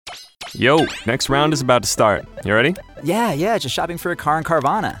Yo, next round is about to start. You ready? Yeah, just shopping for a car in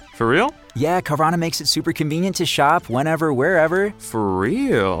Carvana. For real? Yeah, Carvana makes it super convenient to shop whenever, wherever. For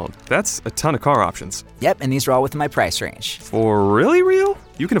real? That's a ton of car options. Yep, and these are all within my price range. For really real?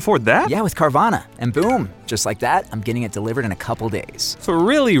 You can afford that? Yeah, with Carvana. And boom, just like that, I'm getting it delivered in a couple days. For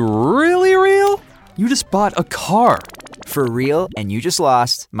really real? You just bought a car. For real, and you just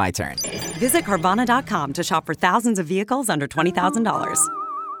lost my turn. Visit Carvana.com to shop for thousands of vehicles under $20,000.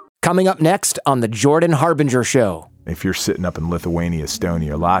 Coming up next on The Jordan Harbinger Show. If you're sitting up in Lithuania,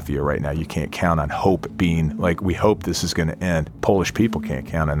 Estonia, or Latvia right now, you can't count on hope being like, we hope this is going to end. Polish people can't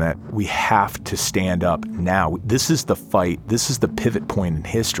count on that. We have to stand up now. This is the fight. This is the pivot point in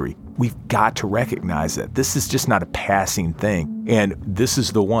history. We've got to recognize that. This is just not a passing thing. And this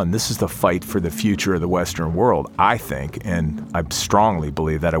is the one. This is the fight for the future of the Western world, I think. And I strongly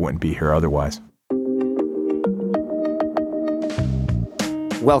believe that I wouldn't be here otherwise.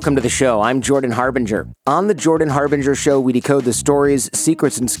 Welcome to the show. I'm Jordan Harbinger. On The Jordan Harbinger Show, we decode the stories,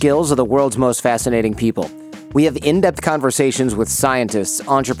 secrets, and skills of the world's most fascinating people. We have in-depth conversations with scientists,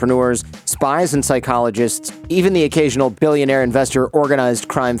 entrepreneurs, spies, and psychologists, even the occasional billionaire investor, organized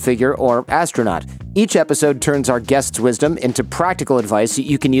crime figure, or astronaut. Each episode turns our guests' wisdom into practical advice that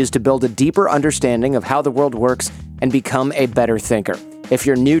you can use to build a deeper understanding of how the world works and become a better thinker. If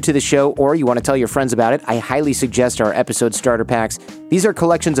you're new to the show or you want to tell your friends about it, I highly suggest our episode starter packs. These are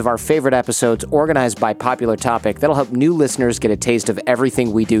collections of our favorite episodes organized by popular topic that'll help new listeners get a taste of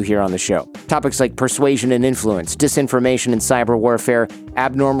everything we do here on the show. Topics like persuasion and influence, disinformation and cyber warfare,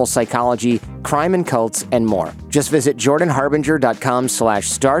 abnormal psychology, crime and cults, and more. Just visit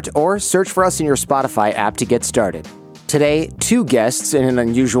jordanharbinger.com/start or search for us in your Spotify app to get started. Today, two guests in an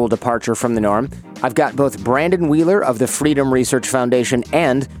unusual departure from the norm. I've got both Brandon Wheeler of the Freedom Research Foundation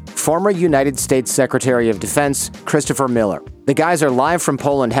and former United States Secretary of Defense, Christopher Miller. The guys are live from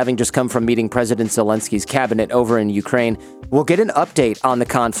Poland, having just come from meeting President Zelensky's cabinet over in Ukraine. We'll get an update on the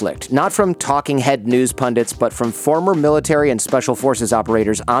conflict, not from talking head news pundits, but from former military and special forces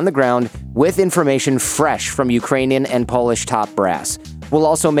operators on the ground with information fresh from Ukrainian and Polish top brass. We'll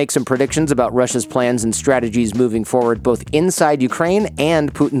also make some predictions about Russia's plans and strategies moving forward, both inside Ukraine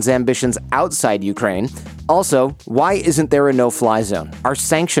and Putin's ambitions outside Ukraine. Also, why isn't there a no-fly zone? Are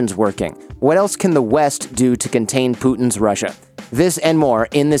sanctions working? What else can the West do to contain Putin's Russia? This and more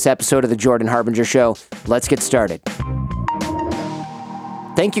in this episode of The Jordan Harbinger Show. Let's get started.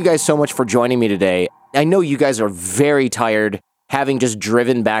 Thank you guys so much for joining me today. I know you guys are very tired, having just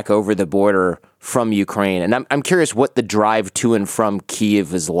driven back over the border from Ukraine. And I'm curious what the drive to and from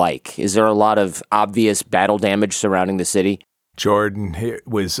Kyiv is like. Is there a lot of obvious battle damage surrounding the city? Jordan, it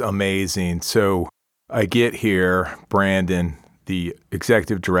was amazing. So I get here, Brandon, the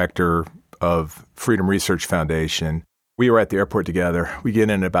executive director of Freedom Research Foundation. We were at the airport together. We get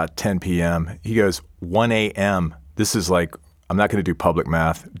in at about 10 p.m. He goes, 1 a.m. This is like, I'm not going to do public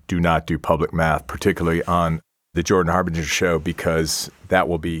math. Do not do public math, particularly on the Jordan Harbinger Show, because that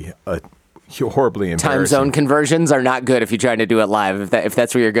will be a horribly embarrassing. Time zone conversions are not good if you're trying to do it live, if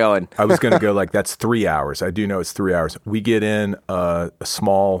that's where you're going. I was going to go like, that's 3 hours. I do know it's 3 hours. We get in it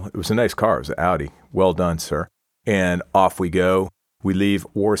was a nice car. It was an Audi. Well done, sir. And off we go. We leave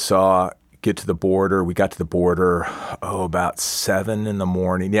Warsaw, get to the border. We got to the border, about 7 in the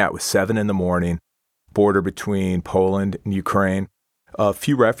morning. Yeah, it was 7 in the morning. Border between Poland and Ukraine. A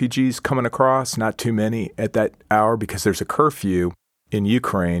few refugees coming across, not too many at that hour because there's a curfew in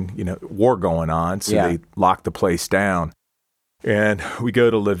Ukraine, war going on, so They locked the place down. And we go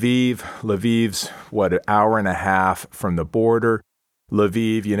to Lviv. Lviv's, an hour and a half from the border.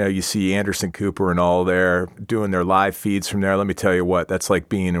 Lviv, you see Anderson Cooper and all there doing their live feeds from there. Let me tell you what, that's like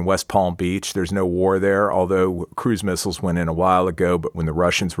being in West Palm Beach. There's no war there, although cruise missiles went in a while ago, but when the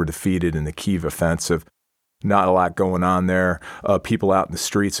Russians were defeated in the Kyiv offensive, not a lot going on there. People out in the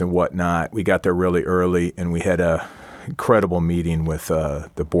streets and whatnot. We got there really early, and we had a incredible meeting with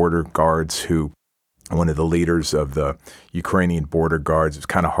the border guards, one of the leaders of the Ukrainian border guards. It was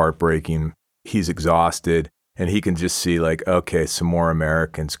kind of heartbreaking. He's exhausted, and he can just see like, okay, some more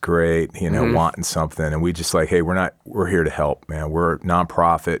Americans, great, wanting something. And we just like, hey, we're here to help, man. We're a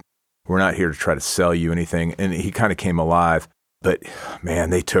nonprofit. We're not here to try to sell you anything. And he kind of came alive, but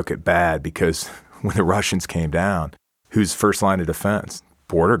man, they took it bad because when the Russians came down, who's first line of defense?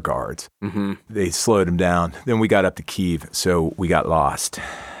 Border guards. Mm-hmm. They slowed him down. Then we got up to Kyiv, so we got lost.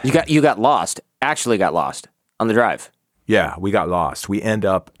 You got lost? Actually got lost on the drive? Yeah, we got lost. We end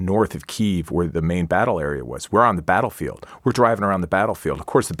up north of Kyiv where the main battle area was. We're on the battlefield. We're driving around the battlefield. Of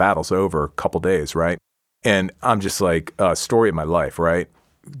course, the battle's over a couple days, right? And I'm just like, story of my life, right?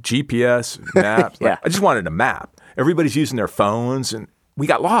 GPS, maps. Yeah. I just wanted a map. Everybody's using their phones, and we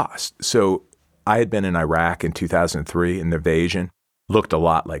got lost. So I had been in Iraq in 2003, and the invasion looked a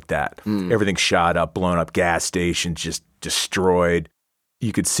lot like that. Everything shot up, blown up, gas stations just destroyed.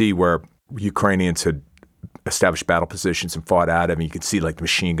 You could see where Ukrainians had established battle positions and fought out of them. You could see like the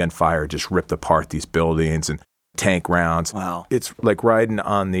machine gun fire just ripped apart these buildings and tank rounds. Wow. It's like riding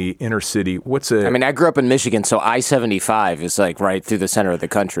on the inner city. I grew up in Michigan, so I-75 is like right through the center of the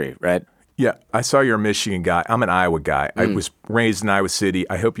country, right? Yeah, I saw you're a Michigan guy. I'm an Iowa guy. I was raised in Iowa City.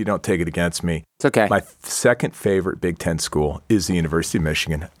 I hope you don't take it against me. It's okay. My second favorite Big Ten school is the University of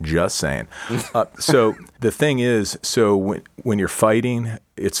Michigan. Just saying. So the thing is, when you're fighting,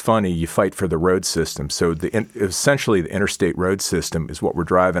 it's funny. You fight for the road system. So essentially the interstate road system is what we're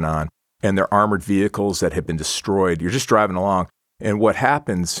driving on. And they're armored vehicles that have been destroyed. You're just driving along. And what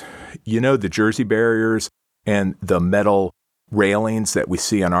happens, the Jersey barriers and the metal railings that we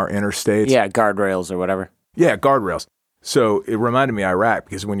see on our interstates. Yeah, guardrails or whatever. Yeah, guardrails. So it reminded me of Iraq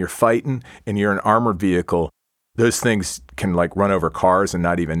because when you're fighting and you're in an armored vehicle, those things can like run over cars and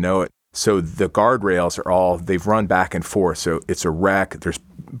not even know it. So the guardrails they've run back and forth. So it's a wreck. There's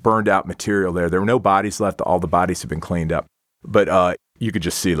burned out material there. There were no bodies left. All the bodies have been cleaned up. But you could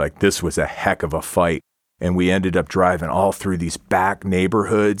just see like this was a heck of a fight. And we ended up driving all through these back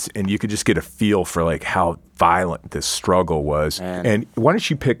neighborhoods, and you could just get a feel for like how violent this struggle was. Man. And why don't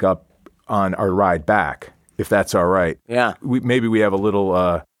you pick up on our ride back, if that's all right? Yeah. Maybe we have a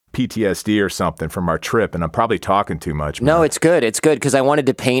little PTSD or something from our trip, and I'm probably talking too much. Man. No, it's good. It's good because I wanted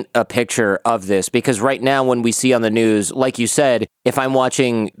to paint a picture of this because right now when we see on the news, like you said, if I'm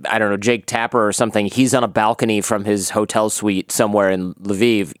watching, I don't know, Jake Tapper or something, he's on a balcony from his hotel suite somewhere in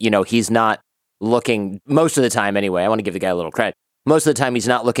Lviv. He's not looking, most of the time anyway, I want to give the guy a little credit. Most of the time he's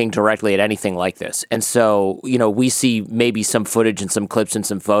not looking directly at anything like this. And so, we see maybe some footage and some clips and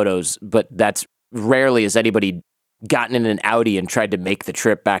some photos, but that's rarely has anybody gotten in an Audi and tried to make the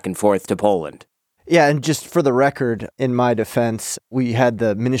trip back and forth to Poland. Yeah, and just for the record, in my defense, we had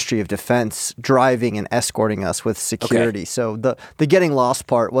the Ministry of Defense driving and escorting us with security. Okay. So the getting lost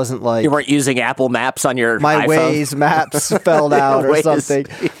part wasn't like... You weren't using Apple Maps on your my iPhone? Waze maps fell out or something.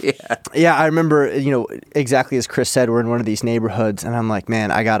 Yeah, I remember, exactly as Chris said, we're in one of these neighborhoods, and I'm like,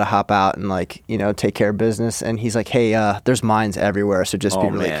 man, I got to hop out and take care of business. And he's like, hey, there's mines everywhere, so just be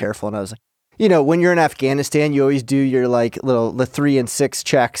really careful. And I was like, when you're in Afghanistan, you always do your the 3 and 6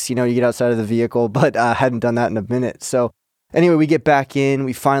 checks, you get outside of the vehicle, but I hadn't done that in a minute. So anyway, we get back in,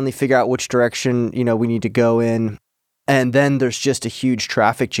 we finally figure out which direction, we need to go in. And then there's just a huge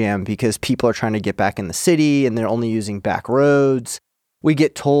traffic jam because people are trying to get back in the city and they're only using back roads. We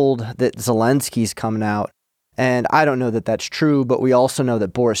get told that Zelensky's coming out. And I don't know that that's true, but we also know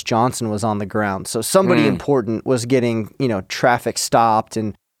that Boris Johnson was on the ground. So somebody important was getting, traffic stopped,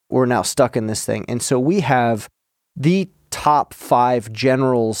 and we're now stuck in this thing. And so we have the top 5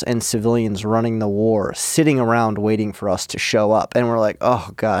 generals and civilians running the war sitting around waiting for us to show up. And we're like, oh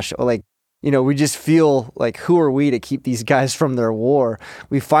gosh, we just feel like, who are we to keep these guys from their war?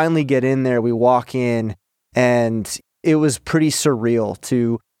 We finally get in there, we walk in, and it was pretty surreal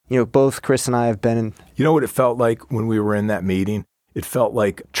to, both Chris and I have been in. You know what it felt like when we were in that meeting? It felt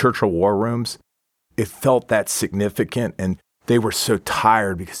like Churchill war rooms. It felt that significant, and they were so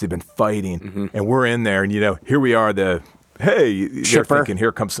tired because they've been fighting, and we're in there, and here we are, they're thinking,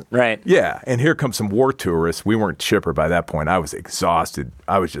 here comes, right? Yeah, and here comes some war tourists. We weren't chipper by that point. I was exhausted.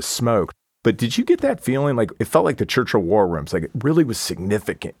 I was just smoked. But did you get that feeling? Like it felt like the Churchill war rooms. Like it really was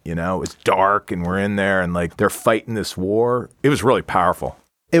significant. It was dark, and we're in there, and they're fighting this war. It was really powerful.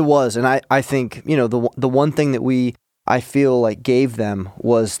 It was, and I think the one thing that I feel like gave them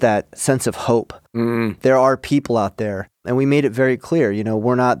was that sense of hope. There are people out there, and we made it very clear,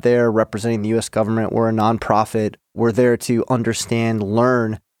 we're not there representing the U.S. government. We're a nonprofit. We're there to understand,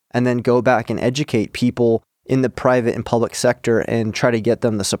 learn, and then go back and educate people in the private and public sector and try to get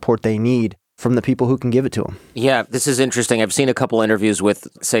them the support they need from the people who can give it to them. Yeah, this is interesting. I've seen a couple interviews with,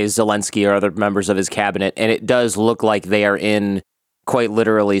 say, Zelensky or other members of his cabinet, and it does look like they are in quite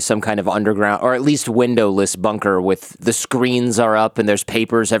literally some kind of underground, or at least windowless bunker with the screens are up and there's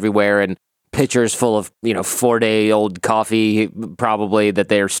papers everywhere and pitchers full of, 4-day-old coffee probably that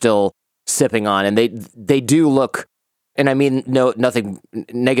they're still sipping on. And they do look, and I mean, nothing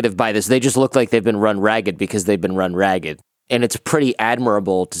negative by this. They just look like they've been run ragged because they've been run ragged. And it's pretty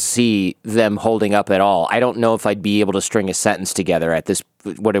admirable to see them holding up at all. I don't know if I'd be able to string a sentence together at this,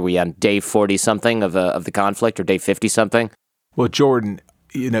 what are we on, day 40-something of the conflict, or day 50-something? Well, Jordan,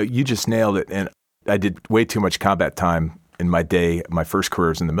 you just nailed it. And I did way too much combat time in my day. My first career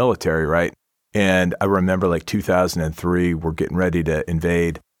was in the military, right? And I remember 2003, we're getting ready to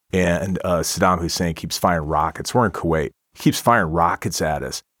invade, and Saddam Hussein keeps firing rockets. We're in Kuwait. keeps firing rockets at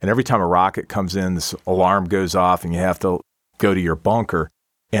us. And every time a rocket comes in, this alarm goes off and you have to go to your bunker.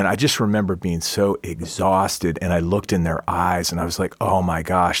 And I just remember being so exhausted, and I looked in their eyes and I was like, oh my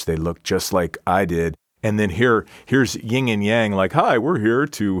gosh, they look just like I did. And then here's yin and yang, like, hi, we're here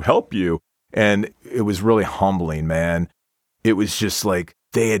to help you. And it was really humbling, man. It was just like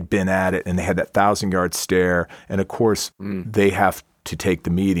they had been at it and they had that 1,000-yard stare. And of course, they have to take the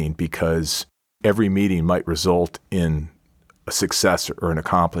meeting because every meeting might result in a success or an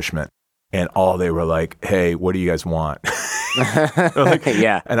accomplishment. And all they were like, hey, what do you guys want? Like,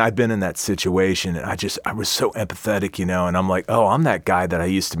 yeah. And I've been in that situation, and I was so empathetic, and I'm like, oh, I'm that guy that I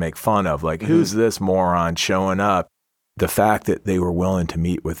used to make fun of. Like, who's this moron showing up? The fact that they were willing to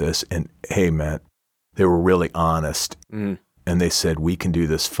meet with us, and hey, man, they were really honest. And they said, we can do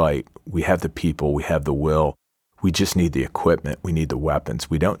this fight. We have the people. We have the will. We just need the equipment. We need the weapons.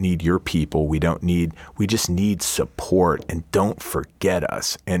 We don't need your people. We just need support, and don't forget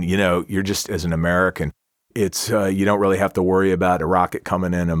us. And, you're just, as an American, it's, you don't really have to worry about a rocket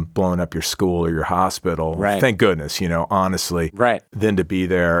coming in and blowing up your school or your hospital. Right. Thank goodness, honestly. Right. Then to be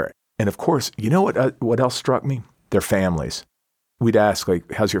there. And of course, what else struck me? Their families. We'd ask,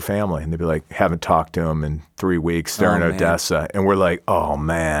 like, how's your family? And they'd be like, haven't talked to them in 3 weeks. They're in Odessa. And we're like, oh,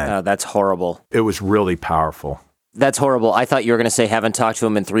 man. Oh, that's horrible. It was really powerful. That's horrible. I thought you were going to say, haven't talked to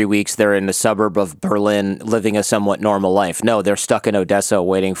them in 3 weeks. They're in a suburb of Berlin living a somewhat normal life. No, they're stuck in Odessa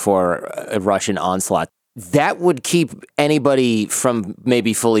waiting for a Russian onslaught. That would keep anybody from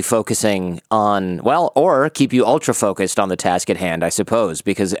maybe fully focusing on, or keep you ultra focused on the task at hand, I suppose,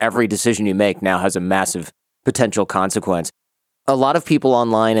 because every decision you make now has a massive potential consequence. A lot of people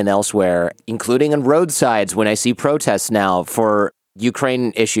online and elsewhere, including on roadsides when I see protests now for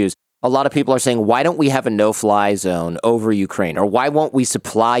Ukraine issues, a lot of people are saying, why don't we have a no-fly zone over Ukraine? Or why won't we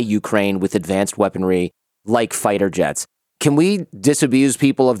supply Ukraine with advanced weaponry like fighter jets? Can we disabuse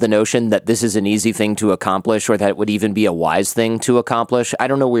people of the notion that this is an easy thing to accomplish, or that it would even be a wise thing to accomplish? I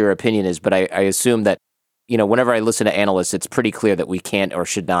don't know what your opinion is, but I assume that, whenever I listen to analysts, it's pretty clear that we can't or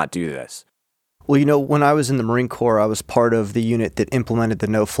should not do this. Well, when I was in the Marine Corps, I was part of the unit that implemented the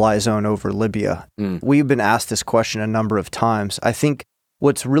no-fly zone over Libya. We've been asked this question a number of times. I think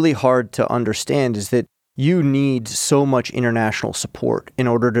what's really hard to understand is that you need so much international support in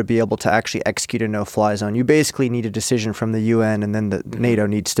order to be able to actually execute a no-fly zone. You basically need a decision from the UN, and then the NATO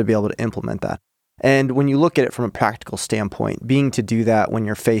needs to be able to implement that. And when you look at it from a practical standpoint, being to do that when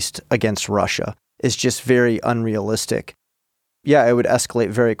you're faced against Russia is just very unrealistic. Yeah, it would escalate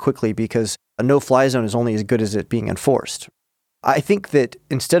very quickly because a no-fly zone is only as good as it being enforced. I think that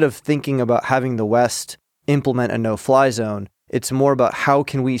instead of thinking about having the West implement a no-fly zone, it's more about how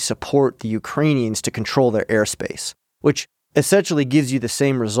can we support the Ukrainians to control their airspace, which essentially gives you the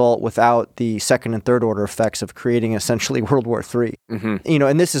same result without the second and third order effects of creating essentially World War III.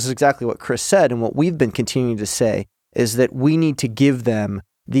 And this is exactly what Chris said, and what we've been continuing to say is that we need to give them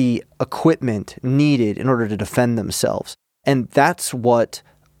the equipment needed in order to defend themselves. And that's what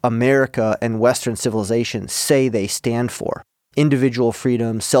America and Western civilization say they stand for. Individual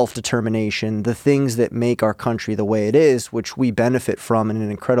freedom, self-determination, the things that make our country the way it is, which we benefit from in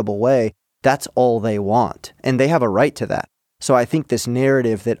an incredible way, that's all they want. And they have a right to that. So I think this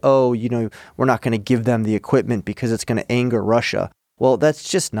narrative that, we're not going to give them the equipment because it's going to anger Russia, well, that's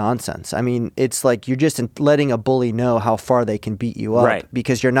just nonsense. I mean, it's like you're just letting a bully know how far they can beat you up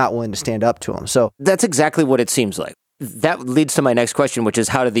because you're not willing to stand up to them. So that's exactly what it seems like. That leads to my next question, which is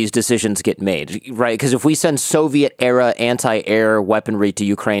how do these decisions get made, right? Because if we send Soviet-era anti-air weaponry to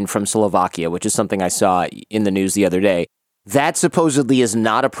Ukraine from Slovakia, which is something I saw in the news the other day, that supposedly is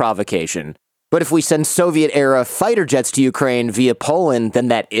not a provocation. But if we send Soviet-era fighter jets to Ukraine via Poland, then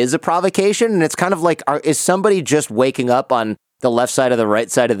that is a provocation. And it's kind of like, is somebody just waking up on the left side or the right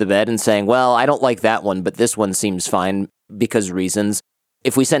side of the bed and saying, well, I don't like that one, but this one seems fine because reasons.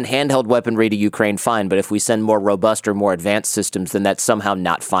 If we send handheld weaponry to Ukraine, fine. But if we send more robust or more advanced systems, then that's somehow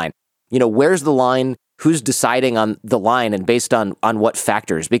not fine. Where's the line? Who's deciding on the line and based on what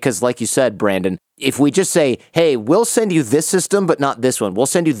factors? Because like you said, Brandon, if we just say, hey, we'll send you this system, but not this one. We'll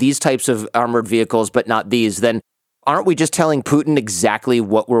send you these types of armored vehicles, but not these. Then aren't we just telling Putin exactly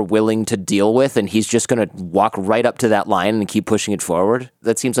what we're willing to deal with? And he's just going to walk right up to that line and keep pushing it forward?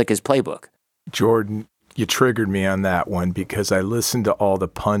 That seems like his playbook. Jordan, you triggered me on that one because I listen to all the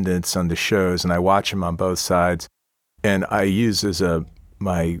pundits on the shows and I watch them on both sides. And I use as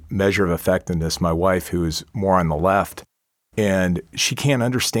my measure of effectiveness my wife, who is more on the left. And she can't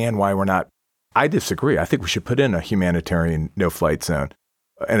understand why we're not. I disagree. I think we should put in a humanitarian no-flight zone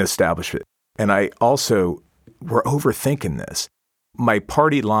and establish it. And we're overthinking this. My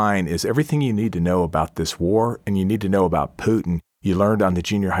party line is everything you need to know about this war and you need to know about Putin. You learned on the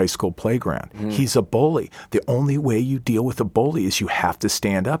junior high school playground. He's a bully. The only way you deal with a bully is you have to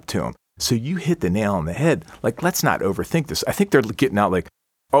stand up to him. So you hit the nail on the head. Like, let's not overthink this. I think they're getting out like,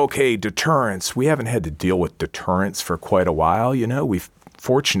 okay, deterrence. We haven't had to deal with deterrence for quite a while. We've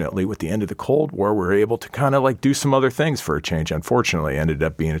fortunately, with the end of the Cold War, we're able to kind of like do some other things for a change. Unfortunately, it ended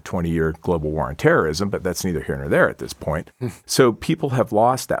up being a 20-year global war on terrorism, but that's neither here nor there at this point. So people have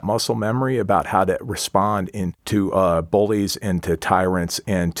lost that muscle memory about how to respond to bullies and to tyrants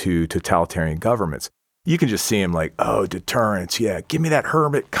and to totalitarian governments. You can just see him like, oh, deterrence. Yeah, give me that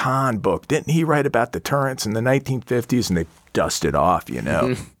Herbert Kahn book. Didn't he write about deterrence in the 1950s? And they dust it off,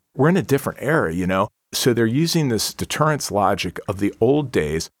 We're in a different era, So they're using this deterrence logic of the old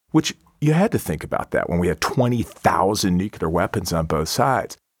days, which you had to think about that when we had 20,000 nuclear weapons on both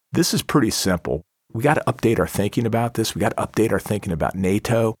sides. This is pretty simple. We got to update our thinking about this. We got to update our thinking about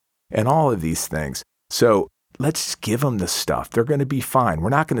NATO and all of these things. So let's give them the stuff. They're going to be fine. We're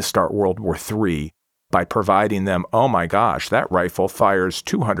not going to start World War III by providing them, oh my gosh, that rifle fires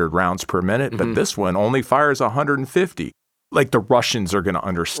 200 rounds per minute, but this one only fires 150. Like the Russians are going to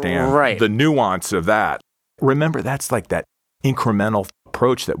understand the nuance of that. Remember, that's like that incremental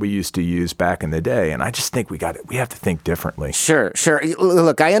approach that we used to use back in the day. And I just think we have to think differently. Sure.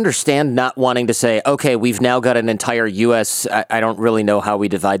 Look, I understand not wanting to say, okay, we've now got an entire U.S., I don't really know how we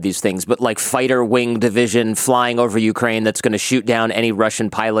divide these things, but like fighter wing division flying over Ukraine that's going to shoot down any Russian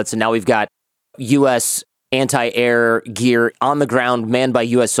pilots. And now we've got U.S. anti-air gear on the ground manned by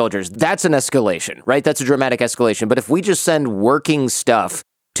U.S. soldiers. That's an escalation, right? That's a dramatic escalation. But if we just send working stuff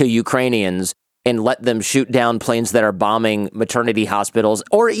to Ukrainians and let them shoot down planes that are bombing maternity hospitals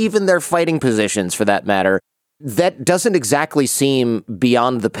or even their fighting positions for that matter, that doesn't exactly seem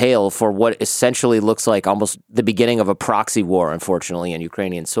beyond the pale for what essentially looks like almost the beginning of a proxy war, unfortunately, in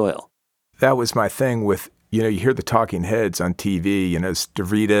Ukrainian soil. That was my thing with, you hear the talking heads on TV,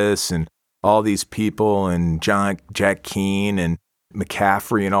 Stavridis and all these people and Jack Keane and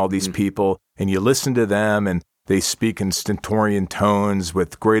McCaffrey and all these people, and you listen to them and they speak in stentorian tones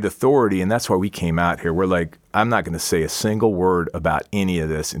with great authority, and that's why we came out here. We're like, I'm not going to say a single word about any of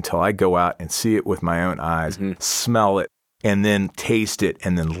this until I go out and see it with my own eyes, smell it, and then taste it,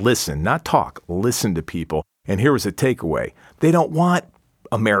 and then listen, not talk, listen to people. And here was a takeaway. They don't want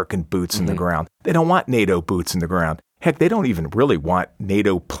American boots in the ground. They don't want NATO boots in the ground. Heck, they don't even really want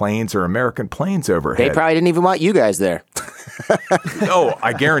NATO planes or American planes overhead. They probably didn't even want you guys there. No,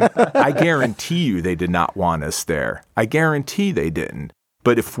 I guarantee you they did not want us there. I guarantee they didn't.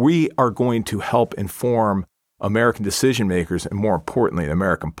 But if we are going to help inform American decision makers, and more importantly, the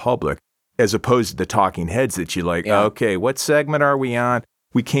American public, as opposed to the talking heads that you like, okay, what segment are we on?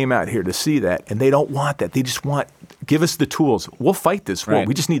 We came out here to see that, and they don't want that. They just want, give us the tools. We'll fight this war. Right.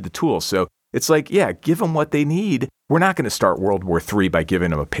 We just need the tools. So it's like, yeah, give them what they need. We're not going to start World War III by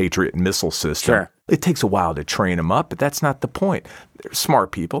giving them a Patriot missile system. Sure. It takes a while to train them up, but that's not the point. They're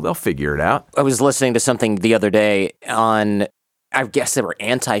smart people. They'll figure it out. I was listening to something the other day on, I guess there were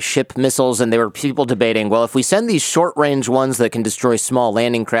anti-ship missiles, and there were people debating, well, if we send these short-range ones that can destroy small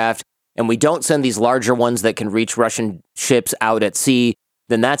landing craft, and we don't send these larger ones that can reach Russian ships out at sea,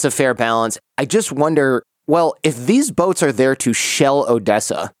 then that's a fair balance. I just wonder, well, if these boats are there to shell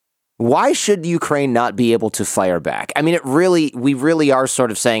Odessa, why should Ukraine not be able to fire back? I mean, we really are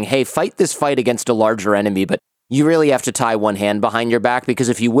sort of saying, hey, fight this fight against a larger enemy, but you really have to tie one hand behind your back, because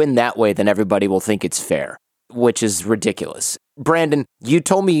if you win that way, then everybody will think it's fair, which is ridiculous. Brandon, you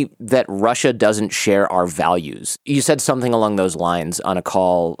told me that Russia doesn't share our values. You said something along those lines on a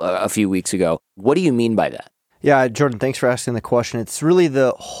call a few weeks ago. What do you mean by that? Yeah, Jordan, thanks for asking the question. It's really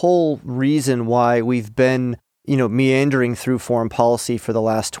the whole reason why we've been, meandering through foreign policy for the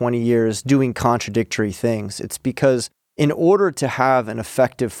last 20 years, doing contradictory things. It's because in order to have an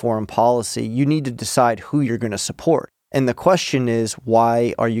effective foreign policy, you need to decide who you're going to support. And the question is,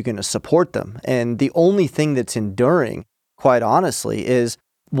 why are you going to support them? And the only thing that's enduring, quite honestly, is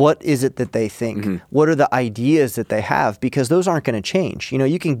what is it that they think? Mm-hmm. What are the ideas that they have? Because those aren't going to change.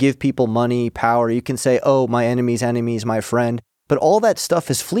 You can give people money, power. You can say, oh, my enemy's enemy is my friend. But all that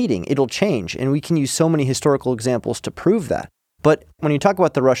stuff is fleeting. It'll change. And we can use so many historical examples to prove that. But when you talk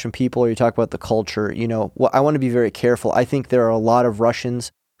about the Russian people or you talk about the culture, I want to be very careful. I think there are a lot of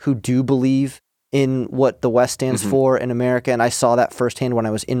Russians who do believe in what the West stands for in America. And I saw that firsthand when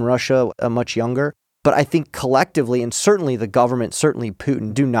I was in Russia, much younger. But I think collectively, and certainly the government, certainly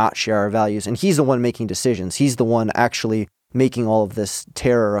Putin, do not share our values. And he's the one making decisions. He's the one actually making all of this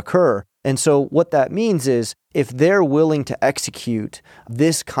terror occur. And so what that means is if they're willing to execute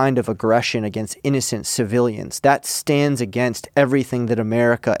this kind of aggression against innocent civilians, that stands against everything that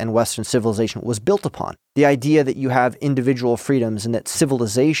America and Western civilization was built upon. The idea that you have individual freedoms and that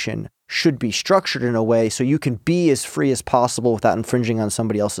civilization should be structured in a way so you can be as free as possible without infringing on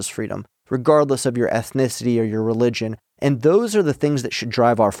somebody else's freedom, regardless of your ethnicity or your religion. And those are the things that should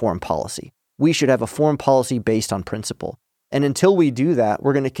drive our foreign policy. We should have a foreign policy based on principle. And until we do that,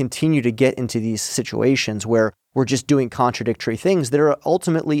 we're going to continue to get into these situations where we're just doing contradictory things that are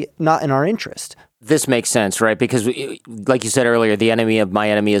ultimately not in our interest. This makes sense, right? Because like you said earlier, the enemy of my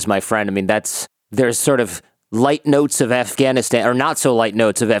enemy is my friend. I mean, there's sort of light notes of Afghanistan, or not so light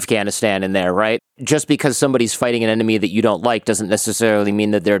notes of Afghanistan in there, right? Just because somebody's fighting an enemy that you don't like doesn't necessarily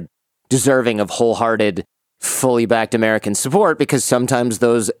mean that they're deserving of wholehearted, fully backed American support, because sometimes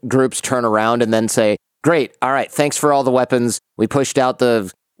those groups turn around and then say, great, all right, thanks for all the weapons. We pushed out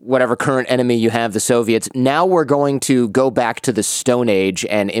the whatever current enemy you have, the Soviets. Now we're going to go back to the Stone Age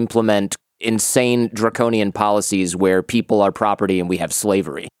and implement insane draconian policies where people are property and we have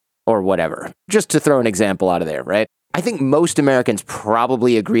slavery or whatever. Just to throw an example out of there, right? I think most Americans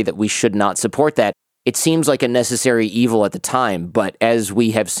probably agree that we should not support that. It seems like a necessary evil at the time, but as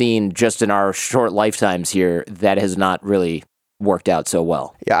we have seen just in our short lifetimes here, that has not really worked out so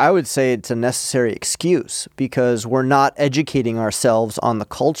well. Yeah, I would say it's a necessary excuse because we're not educating ourselves on the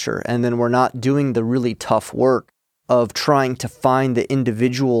culture, and then we're not doing the really tough work of trying to find the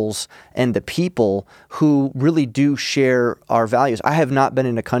individuals and the people who really do share our values. I have not been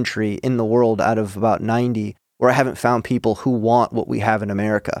in a country in the world out of about 90 where I haven't found people who want what we have in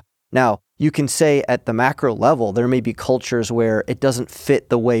America. Now, you can say at the macro level, there may be cultures where it doesn't fit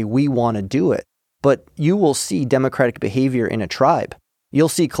the way we want to do it. But you will see democratic behavior in a tribe. You'll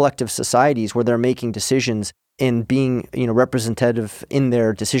see collective societies where they're making decisions and being, representative in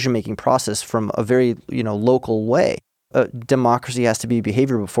their decision-making process from a very, local way. Democracy has to be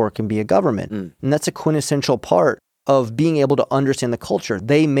behavior before it can be a government. And that's a quintessential part of being able to understand the culture.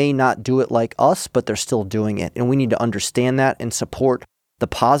 They may not do it like us, but they're still doing it. And we need to understand that and support the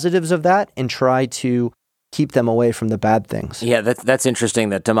positives of that and try to keep them away from the bad things. Yeah, that's interesting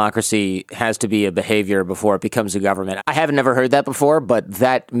that democracy has to be a behavior before it becomes a government. I haven't never heard that before, but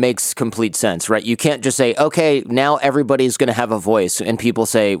that makes complete sense, right? You can't just say, okay, now everybody's going to have a voice, and people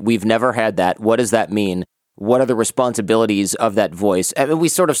say, we've never had that. What does that mean? What are the responsibilities of that voice? I mean, we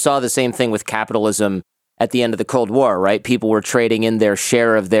sort of saw the same thing with capitalism at the end of the Cold War, right? People were trading in their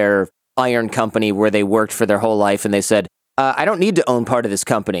share of their iron company where they worked for their whole life, and they said, I don't need to own part of this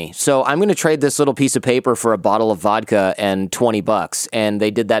company, so I'm going to trade this little piece of paper for a bottle of vodka and $20. And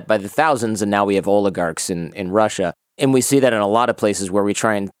they did that by the thousands, and now we have oligarchs in Russia. And we see that in a lot of places where we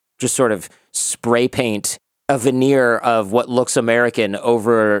try and just sort of spray paint a veneer of what looks American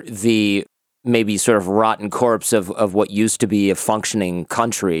over the maybe sort of rotten corpse of what used to be a functioning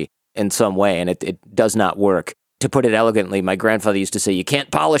country in some way, and it does not work. To put it elegantly, my grandfather used to say, you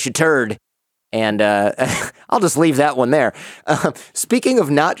can't polish a turd. And I'll just leave that one there. Speaking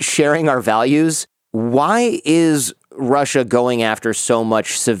of not sharing our values, why is Russia going after so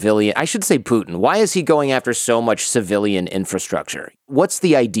much civilian? I should say Putin. Why is he going after so much civilian infrastructure? What's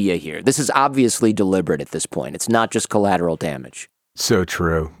the idea here? This is obviously deliberate at this point. It's not just collateral damage. So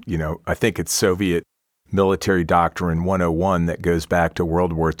true. I think it's Soviet military doctrine 101 that goes back to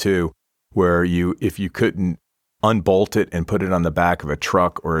World War II, where if you couldn't unbolt it and put it on the back of a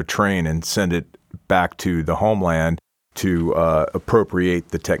truck or a train and send it back to the homeland to appropriate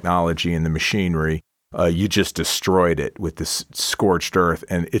the technology and the machinery, you just destroyed it with this scorched earth.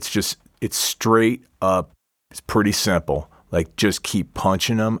 And it's straight up, it's pretty simple. Like, just keep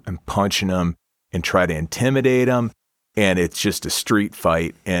punching them and try to intimidate them. And it's just a street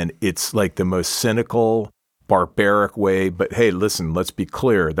fight. And it's like the most cynical, barbaric way, but hey, listen, let's be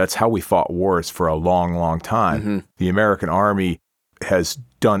clear. That's how we fought wars for a long, long time. Mm-hmm. The American Army has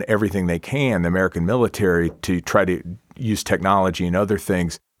done everything they can, the American military, to try to use technology and other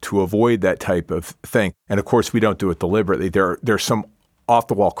things to avoid that type of thing. And of course, we don't do it deliberately. There's some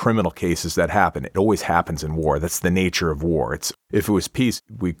off-the-wall criminal cases that happen. It always happens in war. That's the nature of war. If it was peace,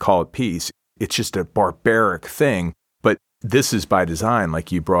 we'd call it peace. It's just a barbaric thing. But this is by design, like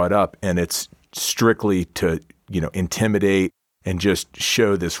you brought up, and it's strictly to, intimidate and just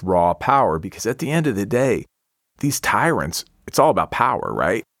show this raw power. Because at the end of the day, these tyrants, it's all about power,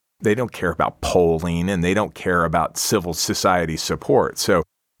 right? They don't care about polling and they don't care about civil society support. So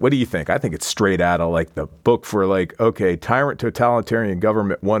what do you think? I think it's straight out of like the book for tyrant totalitarian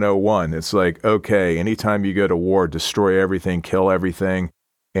government 101. It's like, okay, anytime you go to war, destroy everything, kill everything,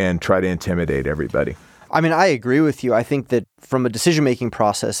 and try to intimidate everybody. I mean, I agree with you. I think that from a decision-making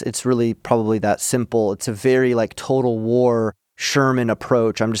process, it's really probably that simple. It's a very like total war Sherman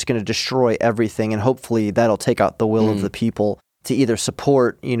approach. I'm just going to destroy everything, and hopefully that'll take out the will of the people to either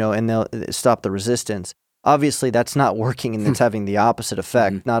support, and they'll stop the resistance. Obviously, that's not working, and it's having the opposite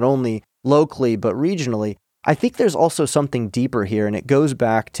effect, not only locally, but regionally. I think there's also something deeper here, and it goes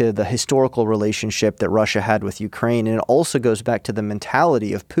back to the historical relationship that Russia had with Ukraine, and it also goes back to the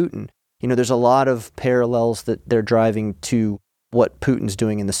mentality of Putin. There's a lot of parallels that they're driving to what Putin's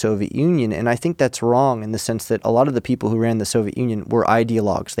doing in the Soviet Union, and I think that's wrong in the sense that a lot of the people who ran the Soviet Union were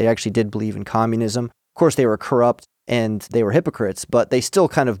ideologues. They actually did believe in communism. Of course, they were corrupt and they were hypocrites, but they still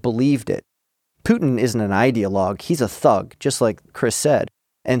kind of believed it. Putin isn't an ideologue. He's a thug, just like Chris said.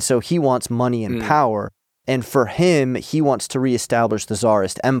 And so he wants money and power. And for him, he wants to reestablish the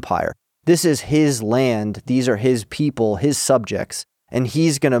Tsarist Empire. This is his land. These are his people, his subjects. And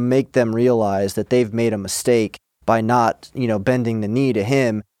he's going to make them realize that they've made a mistake by not, bending the knee to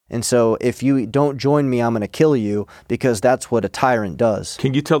him. And so if you don't join me, I'm going to kill you, because that's what a tyrant does.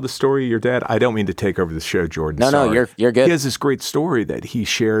 Can you tell the story of your dad? I don't mean to take over the show, Jordan. No, you're good. He has this great story that he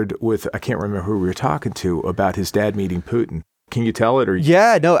shared with, I can't remember who we were talking to, about his dad meeting Putin. Can you tell it?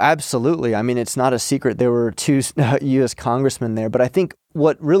 Yeah, no, absolutely. I mean, it's not a secret. There were 2 U.S. congressmen there, but I think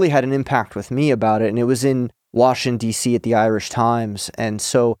what really had an impact with me about it, and it was in Washington, D.C. at the Irish Times, and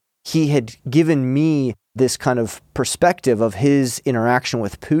so he had given me this kind of perspective of his interaction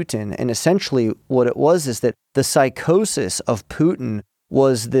with Putin. And essentially what it was is that the psychosis of Putin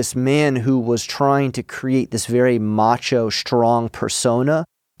was this man who was trying to create this very macho, strong persona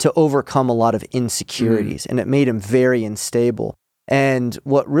to overcome a lot of insecurities. And it made him very unstable. And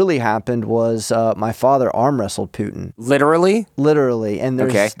what really happened was my father arm wrestled Putin. Literally? Literally. And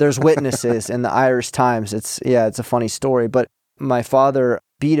there's witnesses in the Irish Times. It's a funny story. But my father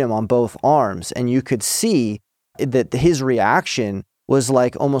beat him on both arms, and you could see that his reaction was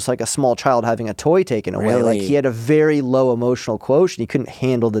like almost like a small child having a toy taken away. Really? Like he had a very low emotional quotient. He couldn't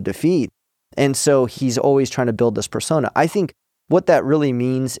handle the defeat. And so he's always trying to build this persona. I think what that really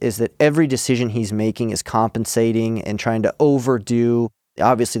means is that every decision he's making is compensating and trying to overdo.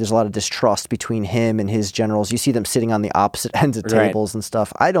 Obviously, there's a lot of distrust between him and his generals. You see them sitting on the opposite ends of tables and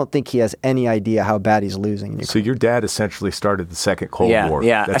stuff. I don't think he has any idea how bad he's losing. So your dad essentially started the second Cold War.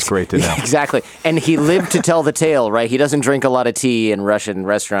 Yeah. That's great to know. Exactly. And he lived to tell the tale, right? He doesn't drink a lot of tea in Russian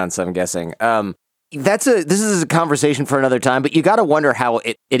restaurants, I'm guessing. This is a conversation for another time, but you got to wonder how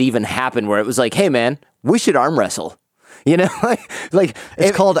it even happened, where it was like, hey, man, we should arm wrestle. Like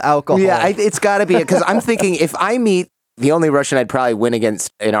it's called alcohol. Yeah, it's got to be, because I'm thinking if I meet, the only Russian I'd probably win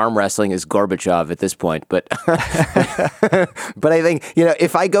against in arm wrestling is Gorbachev at this point. But but I think,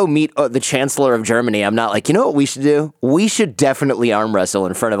 if I go meet the Chancellor of Germany, I'm not like, what we should do? We should definitely arm wrestle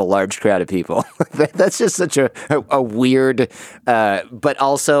in front of a large crowd of people. That's just such a weird, but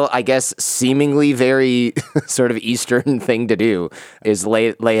also, I guess, seemingly very sort of Eastern thing to do, is lay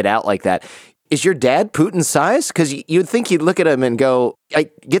it out like that. Is your dad Putin's size? Because you'd think you'd look at him and go, I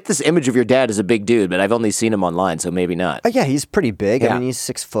get this image of your dad as a big dude, but I've only seen him online, so maybe not. Yeah, he's pretty big. Yeah. I mean, he's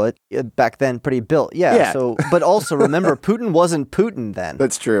 6 foot. Back then, pretty built. Yeah. So, but also remember, Putin wasn't Putin then.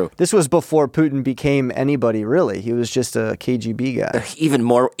 That's true. This was before Putin became anybody, really. He was just a KGB guy.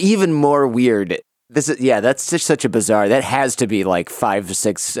 Even more weird. That's just such a bizarre. That has to be like 5 or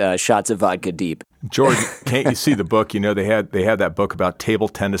 6 shots of vodka deep. Jordan, can't you see the book? They had that book about table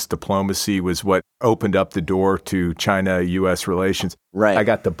tennis diplomacy was what opened up the door to China-U.S. relations. Right. I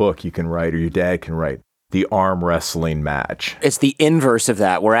got the book you can write, or your dad can write. The arm wrestling match. It's the inverse of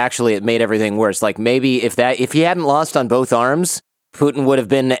that, where actually it made everything worse. Like maybe if he hadn't lost on both arms, Putin would have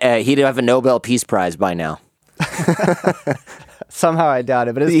been he'd have a Nobel Peace Prize by now. Somehow I doubt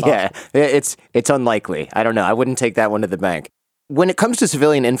it, but it's possible. Yeah, it's unlikely. I don't know. I wouldn't take that one to the bank. When it comes to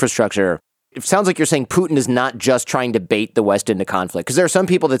civilian infrastructure, it sounds like you're saying Putin is not just trying to bait the West into conflict. Because there are some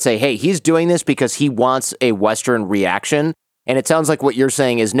people that say, hey, he's doing this because he wants a Western reaction. And it sounds like what you're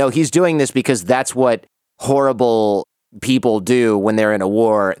saying is, no, he's doing this because that's what horrible people do when they're in a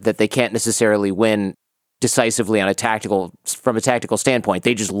war that they can't necessarily win decisively from a tactical standpoint.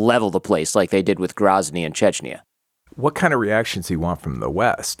 They just level the place like they did with Grozny and Chechnya. What kind of reactions do you want from the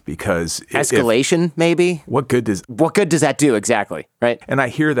West? Because escalation, maybe? What good does that do exactly, right? And I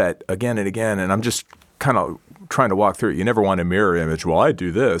hear that again and again, and I'm just kind of trying to walk through it. You never want a mirror image. Well, I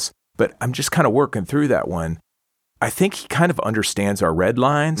do this. But I'm just kind of working through that one. I think he kind of understands our red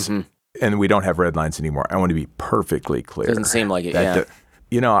lines, and we don't have red lines anymore. I want to be perfectly clear. Doesn't seem like it, yeah.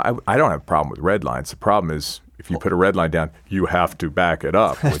 I don't have a problem with red lines. The problem is, if you put a red line down, you have to back it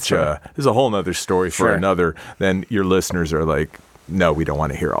up, which is a whole other story for another. Then your listeners are like, no, we don't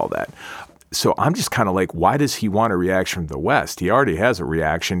want to hear all that. So I'm just kind of like, why does he want a reaction from the West? He already has a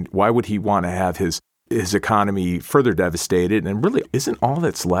reaction. Why would he want to have his economy further devastated? And really, isn't all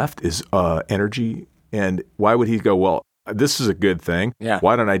that's left is energy? And why would he go, well, this is a good thing. Yeah.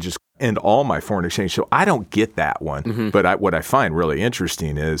 Why don't I just end all my foreign exchange? So I don't get that one. Mm-hmm. But what I find really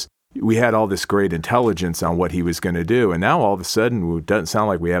interesting is we had all this great intelligence on what he was going to do. And now all of a sudden, it doesn't sound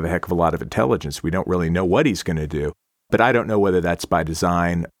like we have a heck of a lot of intelligence. We don't really know what he's going to do. But I don't know whether that's by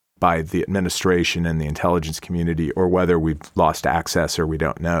design, by the administration and the intelligence community, or whether we've lost access or we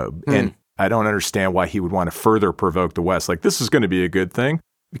don't know. And I don't understand why he would want to further provoke the West. Like, this is going to be a good thing,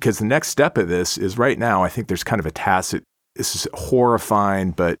 because the next step of this is right now, I think there's kind of a tacit, this is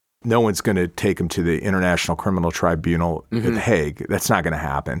horrifying, but no one's going to take him to the International Criminal Tribunal at The Hague. That's not going to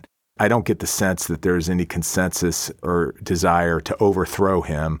happen. I don't get the sense that there's any consensus or desire to overthrow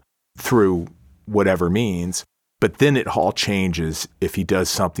him through whatever means. But then it all changes if he does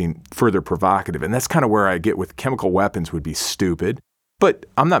something further provocative. And that's kind of where I get with chemical weapons would be stupid. But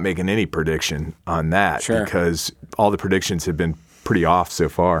I'm not making any prediction on that because all the predictions have been pretty off so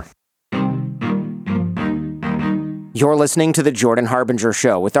far. You're listening to The Jordan Harbinger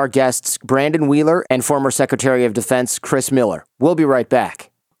Show with our guests Brandon Wheeler and former Secretary of Defense Chris Miller. We'll be right back.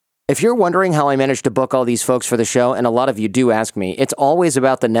 If you're wondering how I managed to book all these folks for the show, and a lot of you do ask me, it's always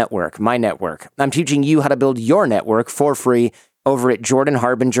about the network, my network. I'm teaching you how to build your network for free over at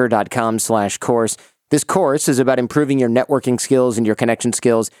jordanharbinger.com/course. This course is about improving your networking skills and your connection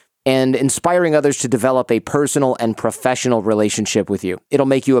skills and inspiring others to develop a personal and professional relationship with you. It'll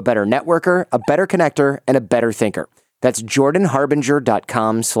make you a better networker, a better connector, and a better thinker. That's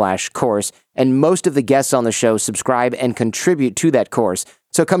jordanharbinger.com/course. And most of the guests on the show subscribe and contribute to that course.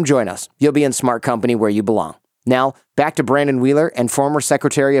 So come join us. You'll be in smart company where you belong. Now, back to Brandon Wheeler and former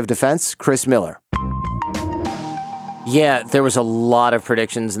Secretary of Defense Chris Miller. Yeah, there was a lot of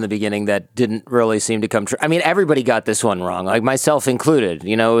predictions in the beginning that didn't really seem to come true. I mean, everybody got this one wrong, like myself included.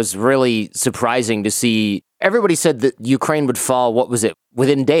 You know, it was really surprising to see. Everybody said that Ukraine would fall, what was it,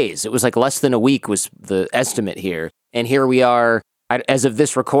 within days. It was like less than a week was the estimate here. And here we are, as of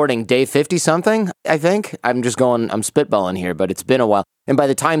this recording, day 50-something, I think. I'm spitballing here, but it's been a while. And by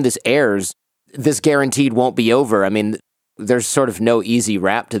the time this airs, this guaranteed won't be over. I mean, there's sort of no easy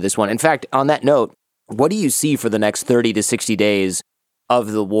wrap to this one. In fact, on that note, what do you see for the next 30 to 60 days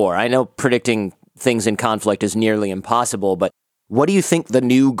of the war? I know predicting things in conflict is nearly impossible, but what do you think the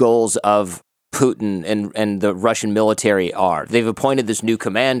new goals of Putin and the Russian military are? They've appointed this new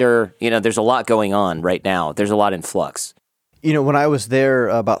commander. You know, there's a lot going on right now. There's a lot in flux. You know, when I was there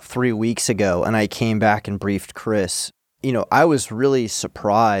about 3 weeks ago and I came back and briefed Chris, you know, I was really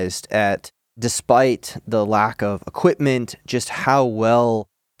surprised at, despite the lack of equipment, just how well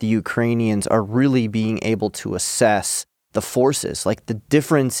the Ukrainians are really being able to assess the forces, like the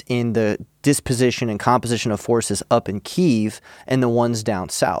difference in the disposition and composition of forces up in Kyiv and the ones down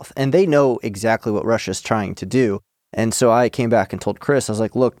south. And they know exactly what Russia's trying to do. And so I came back and told Chris, I was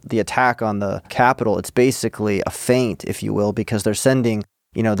like, look, the attack on the capital, it's basically a feint, if you will, because they're sending,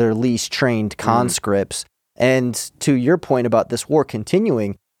 you know, their least trained conscripts. And to your point about this war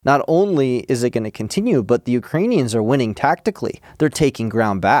continuing, not only is it going to continue, but the Ukrainians are winning tactically. They're taking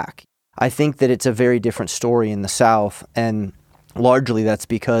ground back. I think that it's a very different story in the south, and largely that's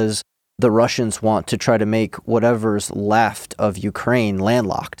because the Russians want to try to make whatever's left of Ukraine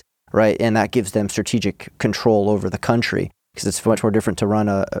landlocked, right? And that gives them strategic control over the country, because it's much more different to run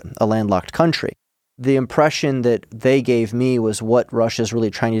a landlocked country. The impression that they gave me was what Russia's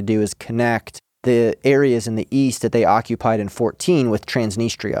really trying to do is connect the areas in the east that they occupied in 2014 with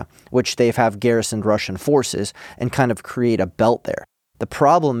Transnistria, which they have garrisoned Russian forces, and kind of create a belt there. The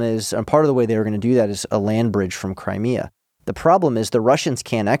problem is, and part of the way they were going to do that is a land bridge from Crimea. The problem is the Russians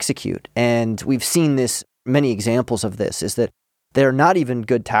can't execute, and we've seen this, many examples of this, is that they're not even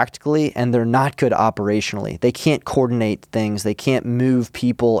good tactically, and they're not good operationally. They can't coordinate things. They can't move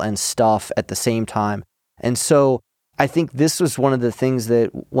people and stuff at the same time. And so I think this was one of the things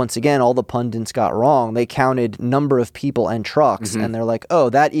that, once again, all the pundits got wrong. They counted number of people and trucks, and they're like, oh,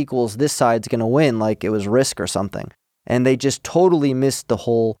 that equals this side's going to win, like it was Risk or something. And they just totally missed the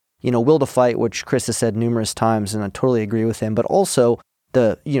whole, you know, will to fight, which Chris has said numerous times, and I totally agree with him, but also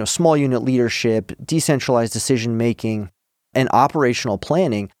the, you know, small unit leadership, decentralized decision-making, and operational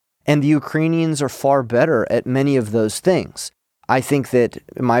planning. And the Ukrainians are far better at many of those things. I think that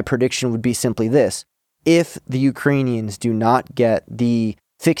my prediction would be simply this. If the Ukrainians do not get the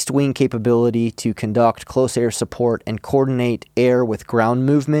fixed wing capability to conduct close air support and coordinate air with ground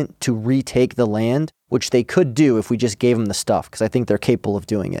movement to retake the land, which they could do if we just gave them the stuff, because I think they're capable of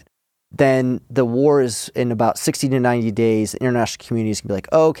doing it. then the war is in about 60 to 90 days. The international community is going to be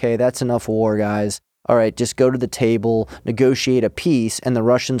like, okay, that's enough war, guys. All right, just go to the table, negotiate a peace, and the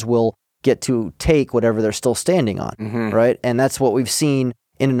Russians will get to take whatever they're still standing on, right? And that's what we've seen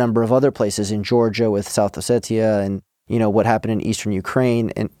in a number of other places, in Georgia with South Ossetia, and what happened in eastern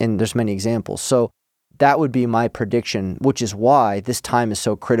Ukraine, and there's many examples. So that would be my prediction, which is why this time is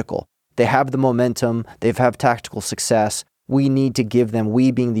so critical. They have the momentum, they've had tactical success. We need to give them,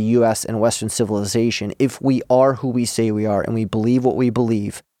 we being the U.S. and Western civilization, if we are who we say we are and we believe what we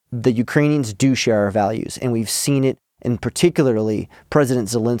believe, the Ukrainians do share our values, and we've seen it. And particularly, President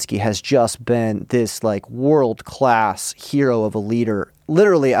Zelensky has just been this world-class hero of a leader,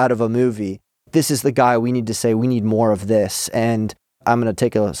 literally out of a movie. This is the guy we need to say, we need more of this. And I'm going to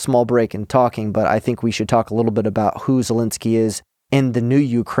take a small break in talking, but I think we should talk a little bit about who Zelensky is in the new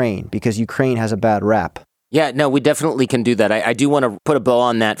Ukraine, because Ukraine has a bad rap. Yeah, no, we definitely can do that. I do want to put a bow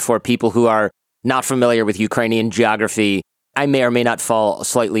on that for people who are not familiar with Ukrainian geography. I may or may not fall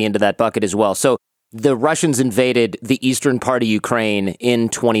slightly into that bucket as well. So the Russians invaded the eastern part of Ukraine in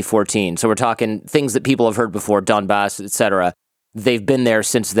 2014. So we're talking things that people have heard before, Donbass, etc. They've been there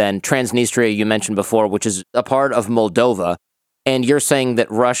since then. Transnistria, you mentioned before, which is a part of Moldova. And you're saying that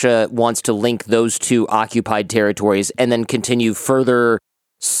Russia wants to link those two occupied territories and then continue further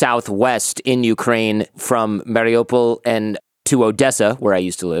southwest in Ukraine from Mariupol and to Odessa, where I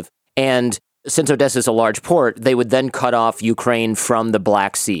used to live. And since Odessa is a large port, they would then cut off Ukraine from the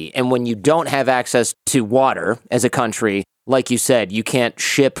Black Sea. And when you don't have access to water as a country, like you said, you can't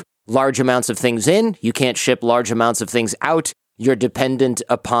ship large amounts of things in, you can't ship large amounts of things out. You're dependent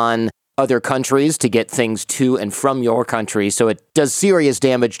upon other countries to get things to and from your country. So it does serious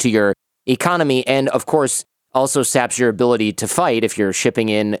damage to your economy, and of course also saps your ability to fight if you're shipping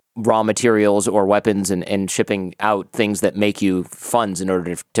in raw materials or weapons and shipping out things that make you funds in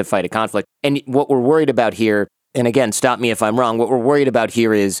order to fight a conflict. And what we're worried about here, and again, stop me if I'm wrong, what we're worried about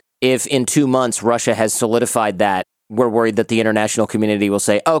here is if in 2 months Russia has solidified that, we're worried that the international community will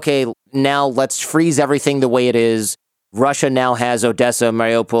say, okay, now let's freeze everything the way it is. Russia now has Odessa,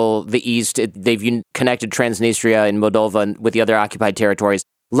 Mariupol, the east. They've connected Transnistria and Moldova with the other occupied territories.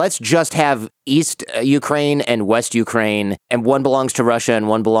 Let's just have East Ukraine and West Ukraine, and one belongs to Russia and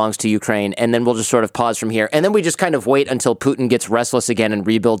one belongs to Ukraine, and then we'll just sort of pause from here. And then we just kind of wait until Putin gets restless again and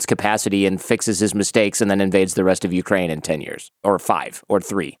rebuilds capacity and fixes his mistakes and then invades the rest of Ukraine in 10 years, or 5, or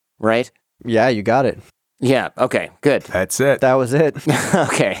 3, right? Yeah, you got it. Yeah, okay, good. That's it. That was it.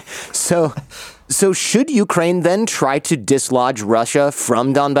 Okay, so should Ukraine then try to dislodge Russia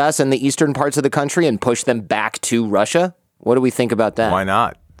from Donbass and the eastern parts of the country and push them back to Russia? What do we think about that? Why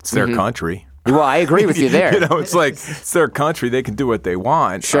not? It's their country. Well, I agree with you there. It's like, it's their country. They can do what they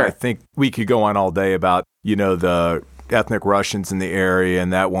want. Sure. I think we could go on all day about, the ethnic Russians in the area,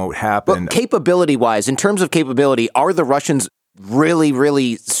 and that won't happen. But capability-wise, in terms of capability, are the Russians really,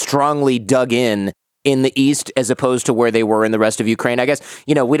 really strongly dug in the east as opposed to where they were in the rest of Ukraine? I guess,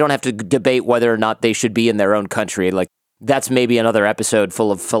 we don't have to debate whether or not they should be in their own country. Like, that's maybe another episode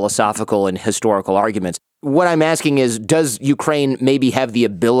full of philosophical and historical arguments. What I'm asking is, does Ukraine maybe have the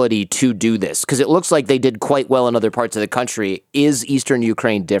ability to do this? Because it looks like they did quite well in other parts of the country. Is Eastern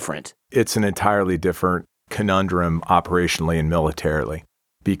Ukraine different? It's an entirely different conundrum operationally and militarily.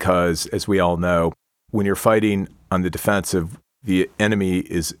 Because, as we all know, when you're fighting on the defensive, the enemy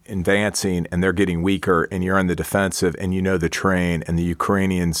is advancing and they're getting weaker, and you're on the defensive and the terrain. And the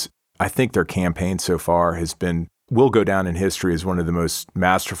Ukrainians, I think their campaign so far will go down in history as one of the most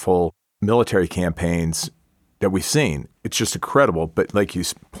masterful military campaigns that we've seen. It's just incredible. But like you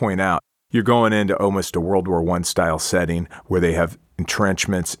point out, you're going into almost a World War I style setting where they have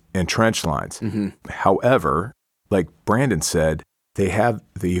entrenchments and trench lines. Mm-hmm. However, like Brandon said, they have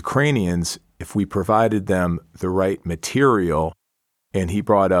the Ukrainians, if we provided them the right material, and he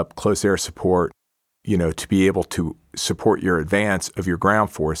brought up close air support, to be able to support your advance of your ground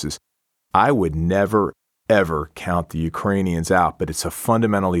forces, I would never ever count the Ukrainians out, but it's a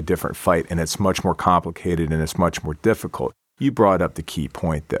fundamentally different fight, and it's much more complicated and it's much more difficult. You brought up the key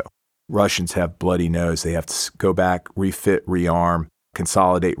point, though. Russians have bloody nose. They have to go back, refit, rearm,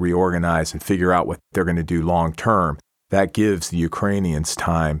 consolidate, reorganize, and figure out what they're going to do long term. That gives the Ukrainians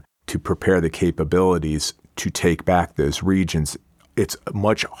time to prepare the capabilities to take back those regions. It's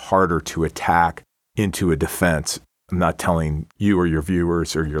much harder to attack into a defense. I'm not telling you or your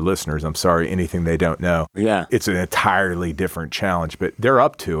viewers or your listeners, I'm sorry, anything they don't know. Yeah. It's an entirely different challenge, but they're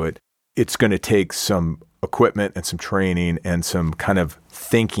up to it. It's going to take some equipment and some training and some kind of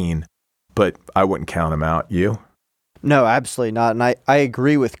thinking, but I wouldn't count them out. You? No, absolutely not. And I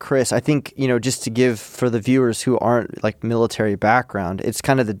agree with Chris. I think, just to give for the viewers who aren't like military background, it's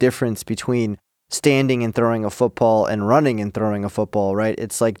kind of the difference between standing and throwing a football and running and throwing a football, right?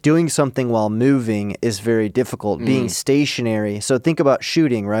 It's like doing something while moving is very difficult. Being stationary. So think about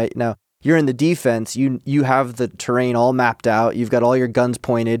shooting, right? Now, you're in the defense. You have the terrain all mapped out. You've got all your guns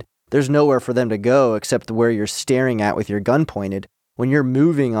pointed. There's nowhere for them to go except where you're staring at with your gun pointed. When you're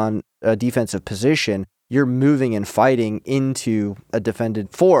moving on a defensive position, you're moving and fighting into a defended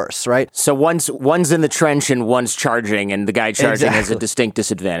force, right? So one's in the trench and one's charging, and the guy charging has a distinct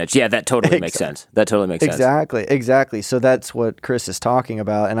disadvantage. Yeah, that totally makes sense. That totally makes sense. Exactly. So that's what Chris is talking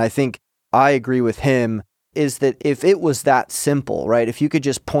about. And I think I agree with him, is that if it was that simple, right? If you could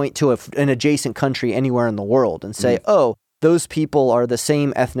just point to an adjacent country anywhere in the world and say, oh, those people are the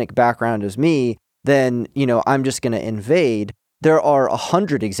same ethnic background as me, then, I'm just going to invade. There are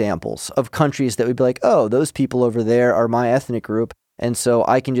 100 examples of countries that would be like, oh, those people over there are my ethnic group, and so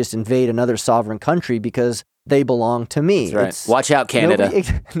I can just invade another sovereign country because they belong to me. That's right. Watch out, Canada.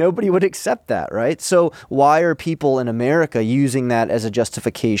 Nobody would accept that, right? So why are people in America using that as a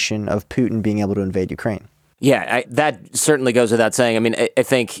justification of Putin being able to invade Ukraine? Yeah, that certainly goes without saying. I mean, I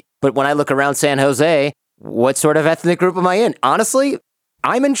think, but when I look around San Jose, what sort of ethnic group am I in? Honestly,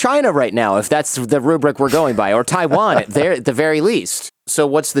 I'm in China right now, if that's the rubric we're going by, or Taiwan at the very least. So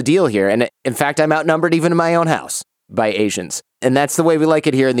what's the deal here? And in fact, I'm outnumbered even in my own house by Asians. And that's the way we like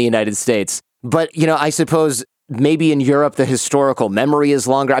it here in the United States. But, I suppose maybe in Europe, the historical memory is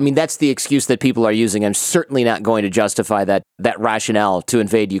longer. I mean, that's the excuse that people are using. I'm certainly not going to justify that rationale to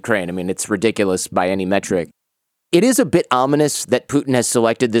invade Ukraine. I mean, it's ridiculous by any metric. It is a bit ominous that Putin has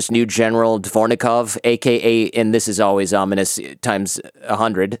selected this new General Dvornikov, a.k.a., and this is always ominous times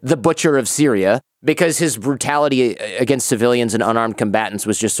 100, the butcher of Syria, because his brutality against civilians and unarmed combatants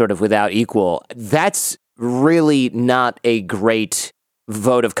was just sort of without equal. That's really not a great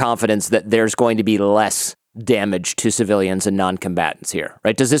vote of confidence that there's going to be less damage to civilians and non-combatants here,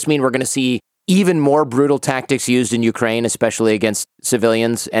 right? Does this mean we're going to see even more brutal tactics used in Ukraine, especially against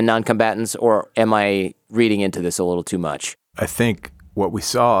civilians and non-combatants, or am I reading into this a little too much? I think what we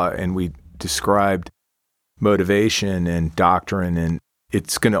saw, and we described motivation and doctrine, and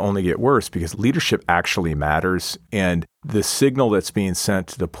it's going to only get worse because leadership actually matters. And the signal that's being sent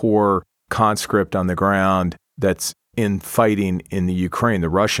to the poor conscript on the ground that's in fighting in the Ukraine, the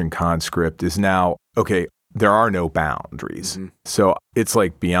Russian conscript, is now, okay, there are no boundaries. Mm-hmm. So it's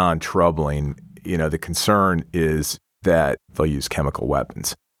like beyond troubling. The concern is that they'll use chemical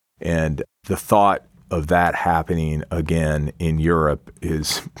weapons. And the thought of that happening again in Europe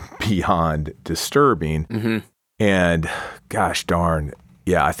is beyond disturbing. Mm-hmm. And gosh darn,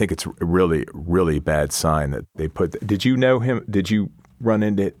 yeah, I think it's a really, really bad sign that they put. Did you know him? Did you run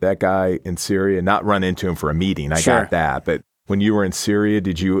into that guy in Syria? Not run into him for a meeting. I got that. But when you were in Syria,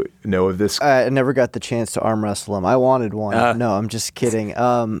 did you know of this? I never got the chance to arm wrestle him. I wanted one. No, I'm just kidding.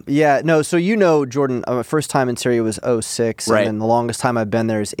 So Jordan, my first time in Syria was 2006, right. And then the longest time I've been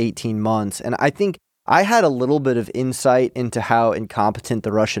there is 18 months. And I think I had a little bit of insight into how incompetent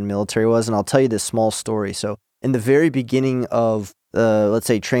the Russian military was, and I'll tell you this small story. So in the very beginning of, let's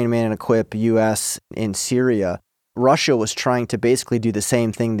say, Train, Man, and Equip U.S. in Syria, Russia was trying to basically do the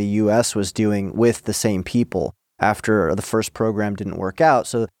same thing the U.S. was doing with the same people after the first program didn't work out.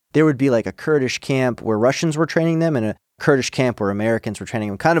 So there would be like a Kurdish camp where Russians were training them and a Kurdish camp where Americans were training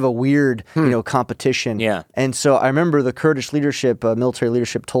them. Kind of a weird, competition. Yeah. And so I remember the Kurdish leadership, military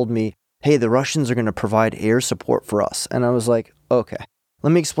leadership told me, hey, the Russians are going to provide air support for us. And I was like, okay,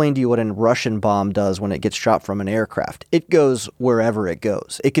 let me explain to you what a Russian bomb does when it gets dropped from an aircraft. It goes wherever it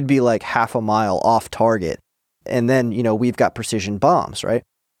goes. It could be like half a mile off target. And then, we've got precision bombs, right?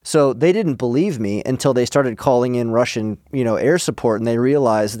 So they didn't believe me until they started calling in Russian, air support, and they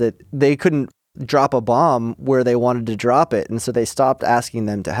realized that they couldn't drop a bomb where they wanted to drop it. And so they stopped asking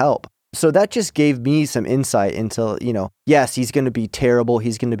them to help. So that just gave me some insight into, yes, he's going to be terrible.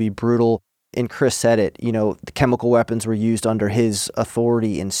 He's going to be brutal. And Chris said it, the chemical weapons were used under his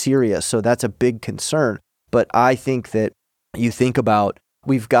authority in Syria. So that's a big concern. But I think that you think about,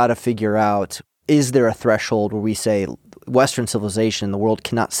 we've got to figure out, is there a threshold where we say Western civilization, the world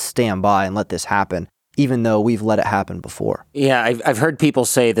cannot stand by and let this happen, even though we've let it happen before? Yeah, I've heard people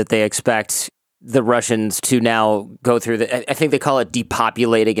say that they expect the Russians to now go through I think they call it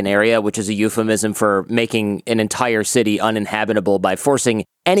depopulating an area, which is a euphemism for making an entire city uninhabitable by forcing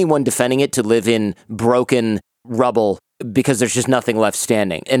anyone defending it to live in broken rubble because there's just nothing left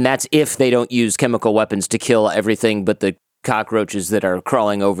standing. And that's if they don't use chemical weapons to kill everything but the cockroaches that are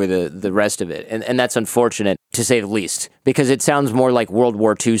crawling over the rest of it. And that's unfortunate, to say the least, because it sounds more like World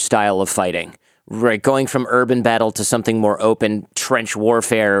War II style of fighting Right, going from urban battle to something more open, trench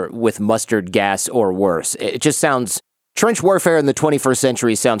warfare with mustard gas or worse. It just sounds, trench warfare in the 21st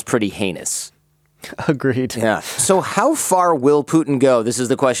century sounds pretty heinous. Agreed. Yeah. So how far will Putin go? This is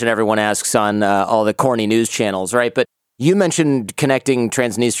the question everyone asks on all the corny news channels, right? But you mentioned connecting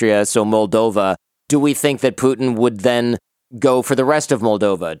Transnistria, so Moldova. Do we think that Putin would then go for the rest of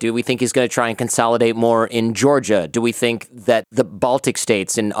Moldova? Do we think he's going to try and consolidate more in Georgia? Do we think that the Baltic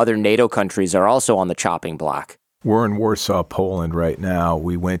states and other NATO countries are also on the chopping block? We're in Warsaw, Poland right now.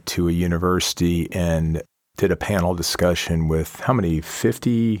 We went to a university and did a panel discussion with how many,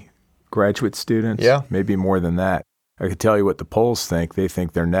 50 graduate students? Yeah. Maybe more than that. I could tell you what the Poles think. They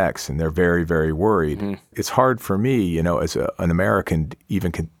think they're next, and they're very, very worried. Mm-hmm. It's hard for me, as an American,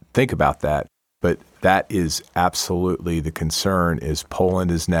 even can think about that. But that is absolutely the concern, is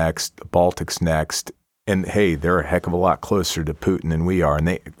Poland is next, the Baltics next. And hey, they're a heck of a lot closer to Putin than we are.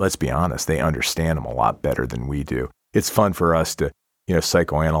 And let's be honest, they understand him a lot better than we do. It's fun for us to,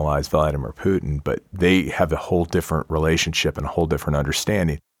 psychoanalyze Vladimir Putin, but they have a whole different relationship and a whole different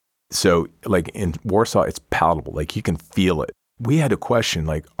understanding. So like in Warsaw, it's palatable. Like you can feel it. We had a question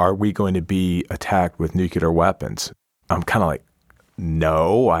like, are we going to be attacked with nuclear weapons? I'm kind of like,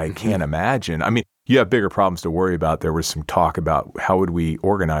 no, I can't imagine. I mean, you have bigger problems to worry about. There was some talk about how would we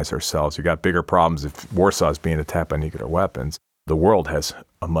organize ourselves. You got bigger problems if Warsaw is being attacked by nuclear weapons. The world has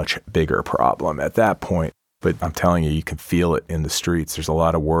a much bigger problem at that point. But I'm telling you can feel it in the streets. There's a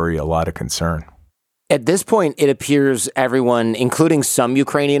lot of worry, a lot of concern. At this point, it appears everyone, including some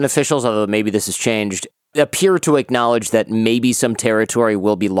Ukrainian officials, although maybe this has changed, appear to acknowledge that maybe some territory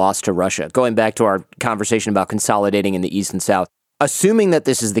will be lost to Russia. Going back to our conversation about consolidating in the East and South. Assuming that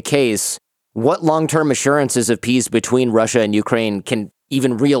this is the case, what long-term assurances of peace between Russia and Ukraine can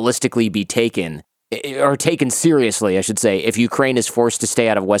even realistically be taken, or taken seriously, I should say, if Ukraine is forced to stay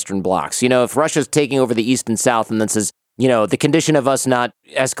out of Western blocs? If Russia's taking over the East and South and then says, the condition of us not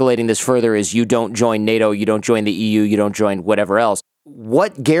escalating this further is you don't join NATO, you don't join the EU, you don't join whatever else.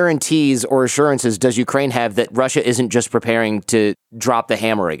 What guarantees or assurances does Ukraine have that Russia isn't just preparing to drop the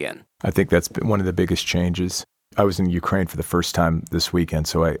hammer again? I think that's been one of the biggest changes. I was in Ukraine for the first time this weekend,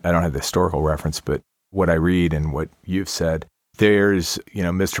 so I don't have the historical reference, but what I read and what you've said, there's,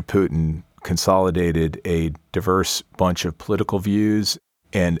 Mr. Putin consolidated a diverse bunch of political views,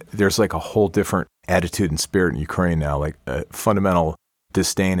 and there's like a whole different attitude and spirit in Ukraine now, like a fundamental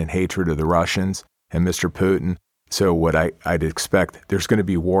disdain and hatred of the Russians and Mr. Putin. So what I'd expect, there's going to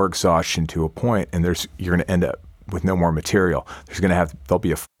be war exhaustion to a point, and you're going to end up with no more material. There'll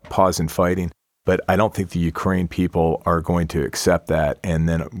be a pause in fighting. But I don't think the Ukraine people are going to accept that. And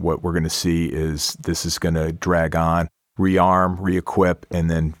then what we're going to see is this is going to drag on, rearm, re-equip, and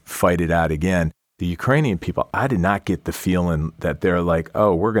then fight it out again. The Ukrainian people, I did not get the feeling that they're like,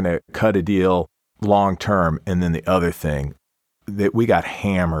 oh, we're going to cut a deal long term. And then the other thing, that we got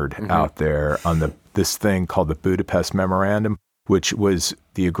hammered out there on this thing called the Budapest Memorandum, which was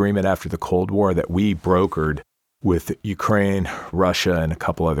the agreement after the Cold War that we brokered with Ukraine, Russia, and a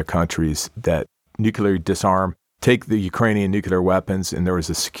couple other countries that nuclear disarm, take the Ukrainian nuclear weapons, and there was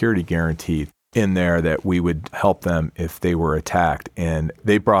a security guarantee in there that we would help them if they were attacked. And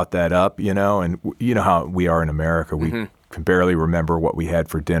they brought that up, and you know how we are in America. We can barely remember what we had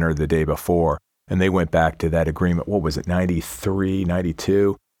for dinner the day before. And they went back to that agreement, what was it, 93,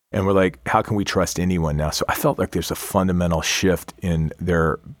 92? And we're like, how can we trust anyone now? So I felt like there's a fundamental shift in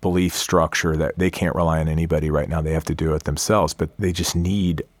their belief structure that they can't rely on anybody right now. They have to do it themselves, but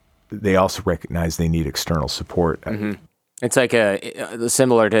they also recognize they need external support. It's like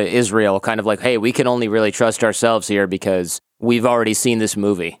similar to Israel, kind of like, hey, we can only really trust ourselves here because we've already seen this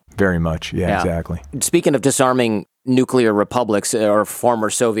movie. Very much. Yeah, exactly. Speaking of disarming nuclear republics or former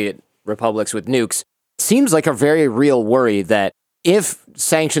Soviet republics with nukes, seems like a very real worry that if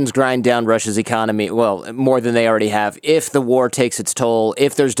sanctions grind down Russia's economy, well, more than they already have, if the war takes its toll,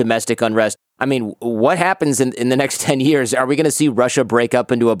 if there's domestic unrest, I mean, what happens in the next 10 years? Are we going to see Russia break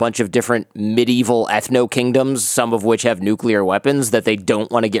up into a bunch of different medieval ethno-kingdoms, some of which have nuclear weapons that they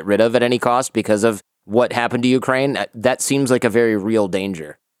don't want to get rid of at any cost because of what happened to Ukraine? That seems like a very real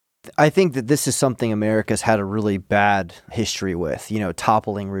danger. I think that this is something America's had a really bad history with,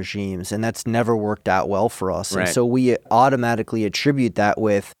 toppling regimes, and that's never worked out well for us. Right. And so we automatically attribute that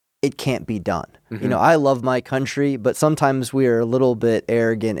with, it can't be done. I love my country, but sometimes we are a little bit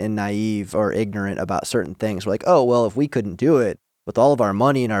arrogant and naive or ignorant about certain things. We're like, oh, well, if we couldn't do it with all of our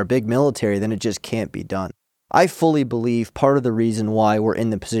money and our big military, then it just can't be done. I fully believe part of the reason why we're in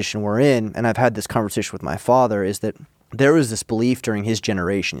the position we're in, and I've had this conversation with my father, is that there was this belief during his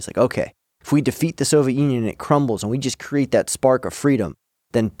generation. He's like, okay, if we defeat the Soviet Union and it crumbles and we just create that spark of freedom,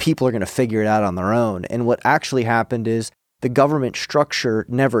 then people are going to figure it out on their own. And what actually happened is the government structure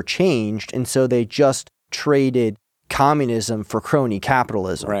never changed, and so they just traded communism for crony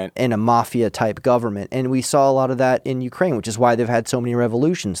capitalism and a mafia-type government. And we saw a lot of that in Ukraine, which is why they've had so many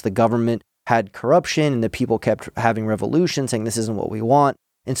revolutions. The government had corruption, and the people kept having revolutions, saying this isn't what we want.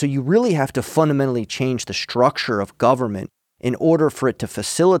 And so you really have to fundamentally change the structure of government in order for it to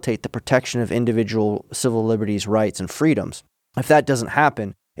facilitate the protection of individual civil liberties, rights, and freedoms. If that doesn't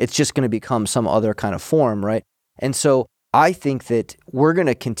happen, it's just going to become some other kind of form, right? And so I think that we're going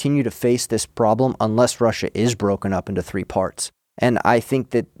to continue to face this problem unless Russia is broken up into 3 parts. And I think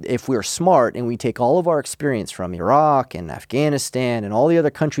that if we're smart and we take all of our experience from Iraq and Afghanistan and all the other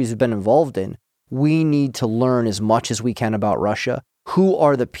countries we've been involved in, we need to learn as much as we can about Russia. Who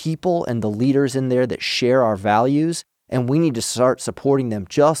are the people and the leaders in there that share our values? And we need to start supporting them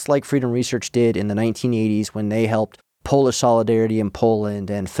just like Freedom Research did in the 1980s when they helped Polish Solidarity in Poland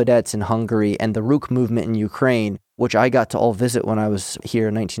and Fidesz in Hungary and the Ruk movement in Ukraine, which I got to all visit when I was here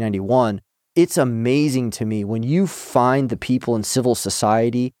in 1991. It's amazing to me when you find the people in civil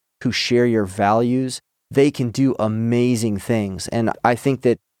society who share your values, they can do amazing things. And I think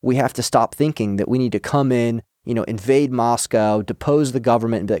that we have to stop thinking that we need to come in, invade Moscow, depose the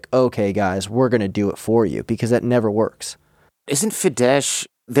government, and be like, okay, guys, we're going to do it for you, because that never works. Isn't Fidesz,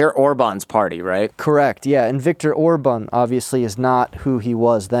 they're Orban's party, right? Correct, yeah. And Viktor Orban, obviously, is not who he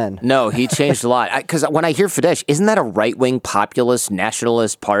was then. No, he changed a lot. Because when I hear Fidesz, isn't that a right-wing populist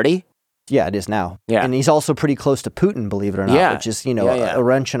nationalist party? Yeah, it is now. Yeah. And he's also pretty close to Putin, believe it or not, which is, a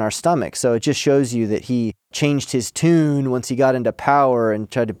wrench in our stomach. So it just shows you that he changed his tune once he got into power and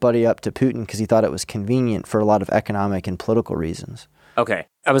tried to buddy up to Putin because he thought it was convenient for a lot of economic and political reasons. Okay.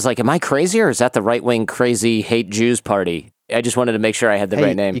 I was like, am I crazy, or is that the right-wing crazy hate Jews party? I just wanted to make sure I had the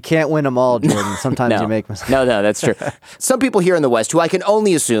right name. You can't win them all, Jordan. Sometimes you make mistakes. No, that's true. Some people here in the West, who I can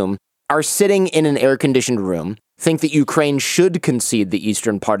only assume are sitting in an air-conditioned room, think that Ukraine should concede the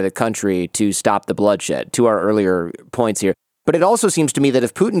eastern part of the country to stop the bloodshed, to our earlier points here. But it also seems to me that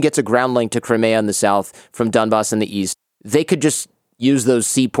if Putin gets a ground link to Crimea in the south from Donbass in the east, they could just use those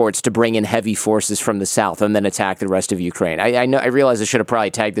seaports to bring in heavy forces from the south and then attack the rest of Ukraine. I realize I should have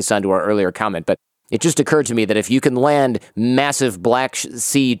probably tagged this onto our earlier comment, but it just occurred to me that if you can land massive Black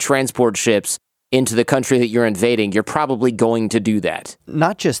Sea transport ships into the country that you're invading, you're probably going to do that.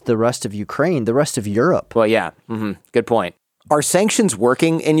 Not just the rest of Ukraine, the rest of Europe. Well, yeah. Good point. Are sanctions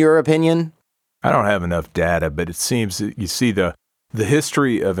working, in your opinion? I don't have enough data, but it seems that you see the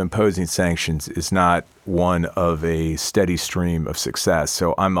history of imposing sanctions is not one of a steady stream of success.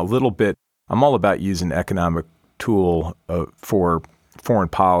 So I'm all about using economic tool for foreign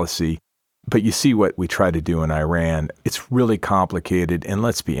policy. But you see what we try to do in Iran. It's really complicated. And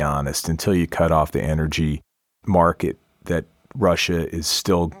let's be honest, until you cut off the energy market that Russia is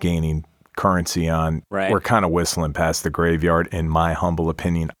still gaining currency on, we're kind of whistling past the graveyard, in my humble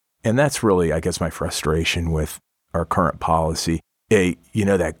opinion. And that's really, I guess, my frustration with our current policy.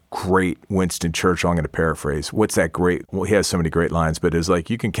 That great Winston Churchill, I'm going to paraphrase. What's that great? Well, he has so many great lines, but it's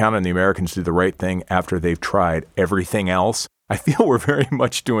like, you can count on the Americans to do the right thing after they've tried everything else. I feel we're very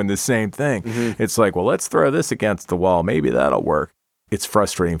much doing the same thing. It's like, well, let's throw this against the wall. Maybe that'll work. It's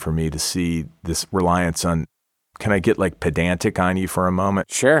frustrating for me to see this reliance on, can I get pedantic on you for a moment?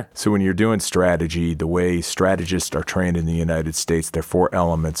 Sure. So when you're doing strategy, the way strategists are trained in the United States, there are 4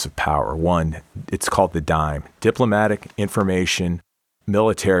 elements of power. One, it's called the DIME: diplomatic, information,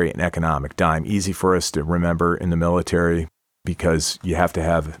 military, and economic. DIME, easy for us to remember in the military because you have to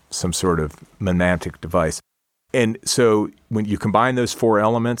have some sort of mnemonic device. And so when you combine those 4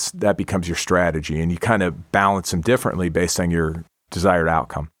 elements, that becomes your strategy, and you kind of balance them differently based on your desired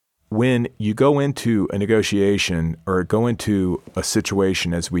outcome. When you go into a negotiation or go into a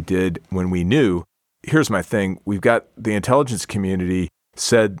situation as we did when we knew, here's my thing, we've got the intelligence community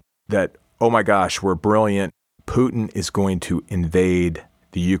said that, oh my gosh, we're brilliant. Putin is going to invade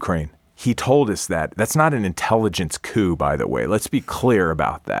the Ukraine. He told us that. That's not an intelligence coup, by the way. Let's be clear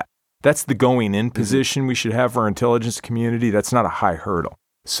about that. That's the going in position we should have for our intelligence community. That's not a high hurdle.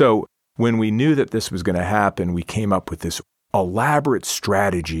 So when we knew that this was going to happen, we came up with this elaborate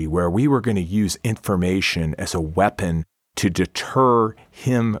strategy where we were going to use information as a weapon to deter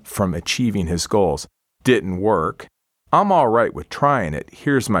him from achieving his goals. Didn't work. I'm all right with trying it.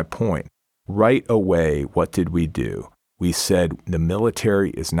 Here's my point. Right away, what did we do? We said the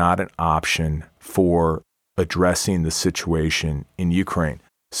military is not an option for addressing the situation in Ukraine.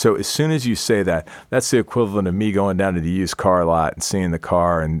 So as soon as you say that, that's the equivalent of me going down to the used car lot and seeing the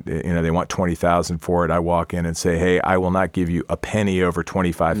car and they want $20,000 for it. I walk in and say, hey, I will not give you a penny over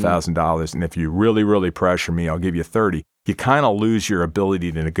 $25,000. And if you really, really pressure me, I'll give you $30,000. you kind of lose your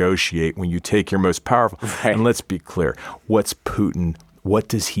ability to negotiate when you take your most powerful. Right. And let's be clear, what's Putin? What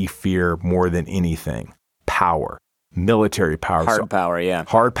does he fear more than anything? Power, military power. Hard power, yeah.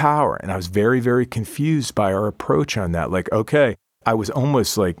 Hard power. And I was very, very confused by our approach on that. Like, okay, I was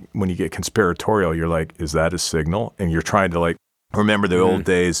almost like, when you get conspiratorial, you're like, is that a signal? And you're trying to like, remember the old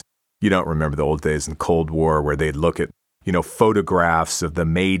days. You don't remember the old days in the Cold War where they'd look at, photographs of the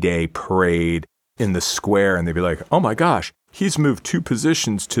May Day parade in the square and they'd be like, oh my gosh, he's moved 2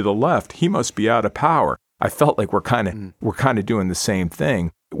 positions to the left. He must be out of power. I felt like we're kind of doing the same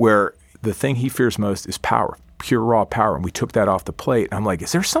thing where the thing he fears most is power, pure raw power. And we took that off the plate. I'm like,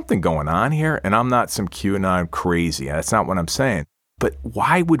 is there something going on here? And I'm not some QAnon crazy. That's not what I'm saying. But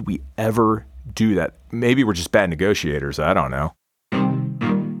why would we ever do that? Maybe we're just bad negotiators. I don't know.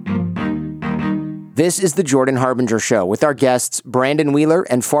 This is the Jordan Harbinger Show with our guests, Brandon Wheeler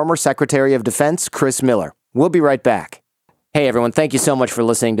and former Secretary of Defense, Chris Miller. We'll be right back. Hey, everyone. Thank you so much for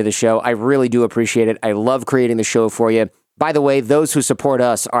listening to the show. I really do appreciate it. I love creating the show for you. By the way, those who support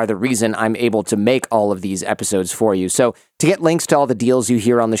us are the reason I'm able to make all of these episodes for you. So to get links to all the deals you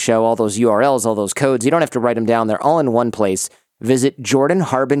hear on the show, all those URLs, all those codes, you don't have to write them down. They're all in one place. Visit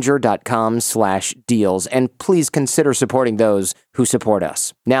jordanharbinger.com/deals, and please consider supporting those who support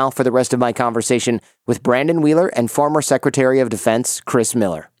us. Now for the rest of my conversation with Brandon Wheeler and former Secretary of Defense, Chris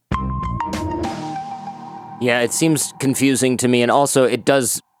Miller. Yeah, it seems confusing to me, and also it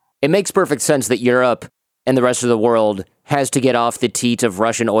makes perfect sense that Europe and the rest of the world has to get off the teat of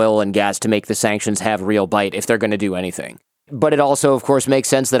Russian oil and gas to make the sanctions have real bite if they're going to do anything. But it also, of course, makes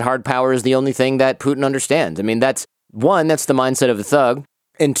sense that hard power is the only thing that Putin understands. I mean, that's the mindset of the thug.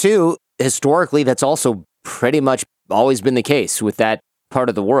 And 2, historically, that's also pretty much always been the case with that part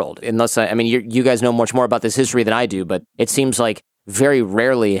of the world. Unless, you guys know much more about this history than I do, but it seems like very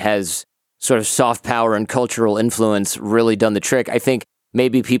rarely has sort of soft power and cultural influence really done the trick. I think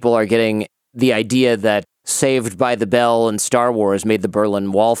maybe people are getting the idea that Saved by the Bell and Star Wars made the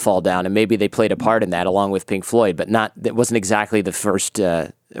Berlin Wall fall down, and maybe they played a part in that along with Pink Floyd, but it wasn't exactly the first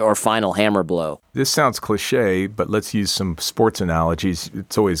or final hammer blow. This sounds cliche, but let's use some sports analogies.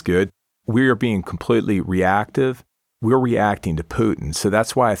 It's always good. We are being completely reactive. We're reacting to Putin. So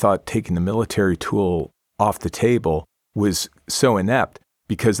that's why I thought taking the military tool off the table was so inept,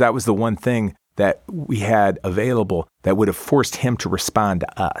 because that was the one thing that we had available that would have forced him to respond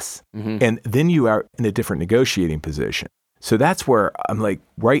to us. Mm-hmm. And then you are in a different negotiating position. So that's where I'm like,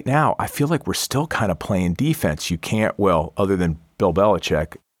 right now, I feel like we're still kind of playing defense. You can't, other than Bill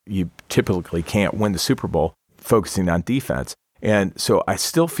Belichick, you typically can't win the Super Bowl focusing on defense. And so I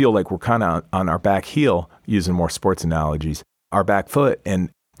still feel like we're kind of on our back heel, using more sports analogies, our back foot.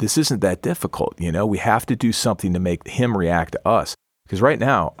 And this isn't that difficult. We have to do something to make him react to us. Because right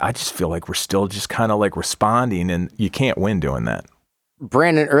now, I just feel like we're still just kind of like responding, and you can't win doing that.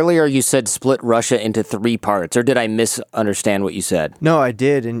 Brandon, earlier you said split Russia into 3 parts, or did I misunderstand what you said? No, I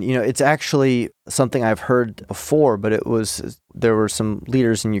did. And, it's actually something I've heard before, but there were some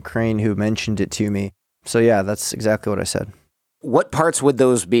leaders in Ukraine who mentioned it to me. So yeah, that's exactly what I said. What parts would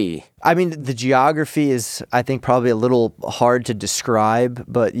those be? I mean, the geography is, I think, probably a little hard to describe,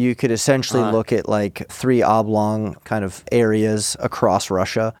 but you could essentially look at like 3 oblong kind of areas across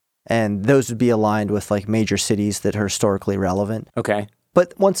Russia, and those would be aligned with like major cities that are historically relevant. Okay.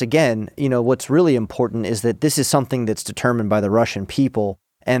 But once again, what's really important is that this is something that's determined by the Russian people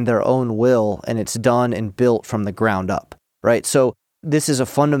and their own will, and it's done and built from the ground up, right? So this is a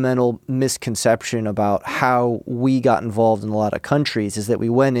fundamental misconception about how we got involved in a lot of countries, is that we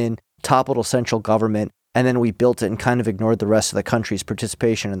went in, toppled a central government, and then we built it and kind of ignored the rest of the country's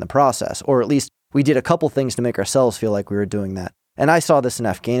participation in the process. Or at least we did a couple things to make ourselves feel like we were doing that. And I saw this in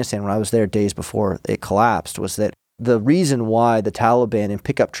Afghanistan when I was there days before it collapsed, was that the reason why the Taliban in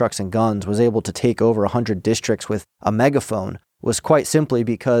pickup trucks and guns was able to take over 100 districts with a megaphone was quite simply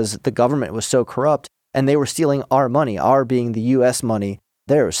because the government was so corrupt. And they were stealing our money, our being the U.S. money.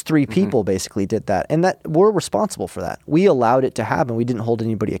 There was 3 people basically did that. And that we're responsible for that. We allowed it to happen. We didn't hold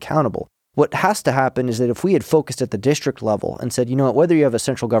anybody accountable. What has to happen is that if we had focused at the district level and said, whether you have a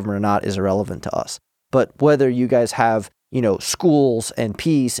central government or not is irrelevant to us. But whether you guys have, schools and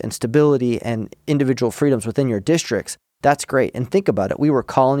peace and stability and individual freedoms within your districts, that's great. And think about it. We were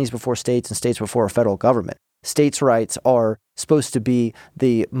colonies before states and states before a federal government. States' rights are supposed to be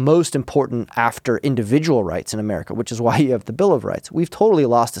the most important after individual rights in America, which is why you have the Bill of Rights. We've totally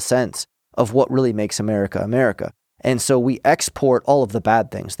lost a sense of what really makes America America. And so we export all of the bad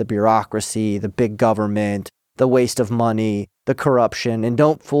things, the bureaucracy, the big government, the waste of money, the corruption. And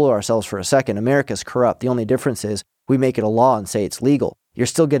don't fool ourselves for a second. America's corrupt. The only difference is we make it a law and say it's legal. You're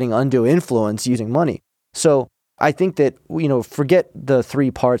still getting undue influence using money. So I think that, forget the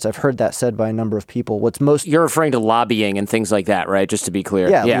three parts. I've heard that said by a number of people. You're referring to lobbying and things like that, right? Just to be clear.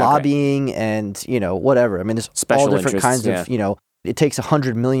 Yeah, lobbying and, whatever. I mean, there's special all different interests, kinds of, it takes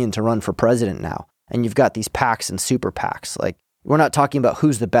 $100 million to run for president now. And you've got these PACs and super PACs. Like, we're not talking about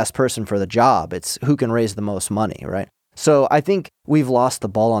who's the best person for the job. It's who can raise the most money, right? So I think we've lost the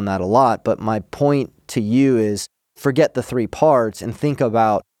ball on that a lot. But my point to you is forget the three parts and think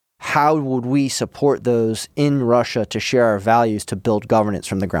about how would we support those in Russia to share our values to build governance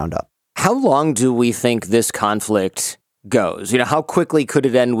from the ground up. How long do we think this conflict goes? How quickly could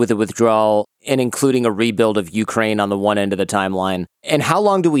it end with a withdrawal and including a rebuild of Ukraine on the one end of the timeline? And how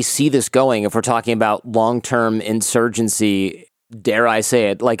long do we see this going if we're talking about long-term insurgency, dare I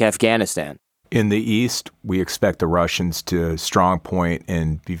say it, like Afghanistan? In the East, we expect the Russians to strong point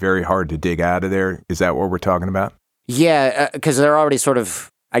and be very hard to dig out of there. Is that what we're talking about? Yeah, because they're already sort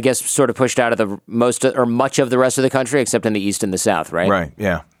of pushed out of the most or much of the rest of the country, except in the East and the South, right? Right,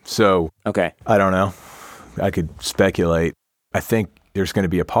 yeah. So, okay. I don't know. I could speculate. I think there's going to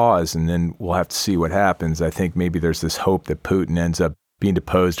be a pause, and then we'll have to see what happens. I think maybe there's this hope that Putin ends up being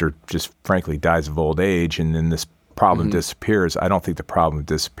deposed or just frankly dies of old age, and then this problem disappears. I don't think the problem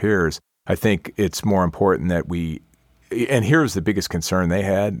disappears. I think it's more important that and here's the biggest concern they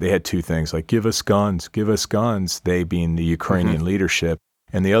had. They had two things, like, give us guns, they being the Ukrainian leadership.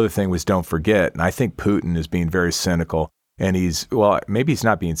 And the other thing was, don't forget, and I think Putin is being very cynical, and maybe he's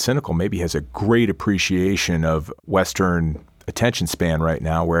not being cynical, maybe he has a great appreciation of Western attention span right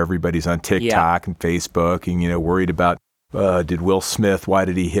now, where everybody's on TikTok and Facebook and, worried about, did Will Smith, why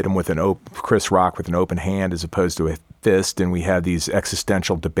did he hit him with Chris Rock with an open hand as opposed to a fist? And we have these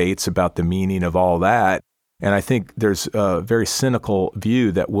existential debates about the meaning of all that. And I think there's a very cynical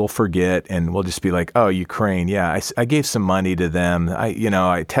view that we'll forget and we'll just be like, oh, Ukraine, yeah, I gave some money to them. I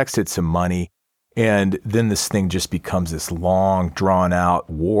texted some money. And then this thing just becomes this long, drawn-out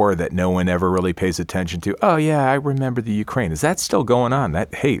war that no one ever really pays attention to. Oh, yeah, I remember the Ukraine. Is that still going on?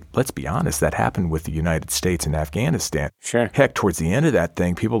 Hey, let's be honest, that happened with the United States and Afghanistan. Sure. Heck, towards the end of that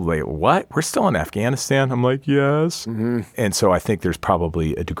thing, people were like, what? We're still in Afghanistan? I'm like, yes. Mm-hmm. And so I think there's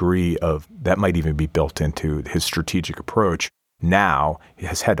probably a degree of that might even be built into his strategic approach. Now, he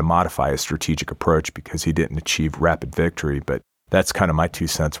has had to modify his strategic approach because he didn't achieve rapid victory. But that's kind of my 2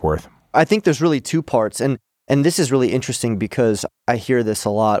 cents worth. I think there's really two parts, and this is really interesting because I hear this a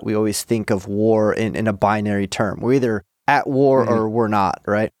lot. We always think of war in a binary term. We're either at war or we're not,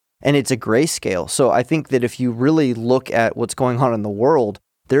 right? And it's a grayscale. So I think that if you really look at what's going on in the world,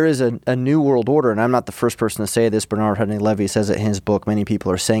 there is a new world order, and I'm not the first person to say this. Bernard Henry Levy says it in his book. Many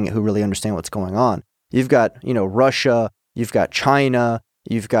people are saying it who really understand what's going on. You've got, Russia, you've got China,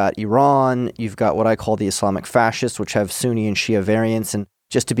 you've got Iran, you've got what I call the Islamic fascists, which have Sunni and Shia variants. And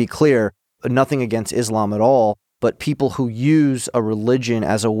just to be clear, nothing against Islam at all, but people who use a religion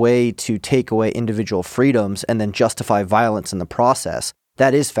as a way to take away individual freedoms and then justify violence in the process,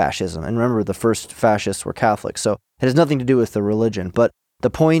 that is fascism. And remember, the first fascists were Catholics, so it has nothing to do with the religion. But the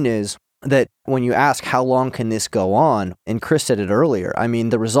point is that when you ask how long can this go on, and Chris said it earlier, I mean,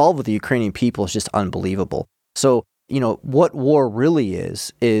 the resolve of the Ukrainian people is just unbelievable. So, what war really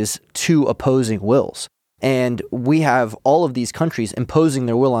is two opposing wills. And we have all of these countries imposing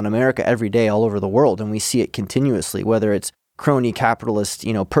their will on America every day all over the world. And we see it continuously, whether it's crony capitalists,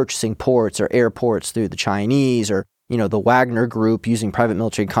 purchasing ports or airports through the Chinese or, the Wagner Group using private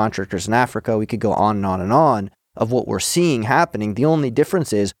military contractors in Africa. We could go on and on and on of what we're seeing happening. The only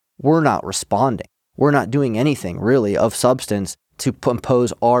difference is we're not responding. We're not doing anything really of substance to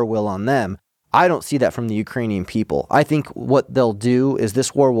impose our will on them. I don't see that from the Ukrainian people. I think what they'll do is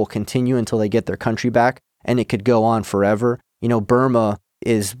this war will continue until they get their country back. And it could go on forever. Burma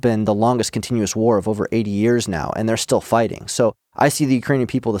has been the longest continuous war of over 80 years now, and they're still fighting. So I see the Ukrainian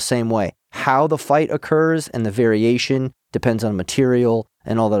people the same way. How the fight occurs and the variation depends on material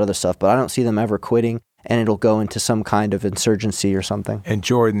and all that other stuff, but I don't see them ever quitting, and it'll go into some kind of insurgency or something. And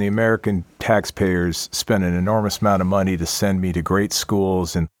Jordan, the American taxpayers spend an enormous amount of money to send me to great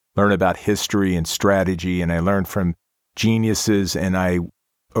schools and learn about history and strategy, and I learned from geniuses, and I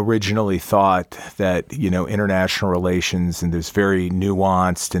originally thought that, international relations, and there's very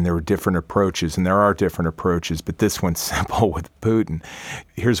nuanced, and there were different approaches, and there are different approaches, but this one's simple with Putin.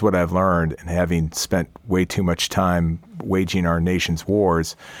 Here's what I've learned, and having spent way too much time waging our nation's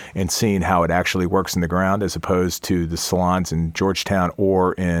wars and seeing how it actually works in the ground as opposed to the salons in Georgetown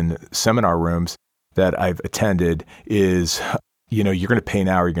or in seminar rooms that I've attended is, you're going to pay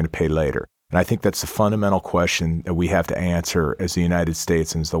now or you're going to pay later. And I think that's the fundamental question that we have to answer as the United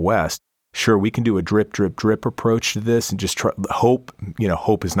States and as the West. Sure, we can do a drip, drip, drip approach to this and just hope.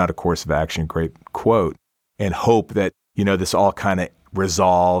 Hope is not a course of action. Great quote. and hope that, this all kind of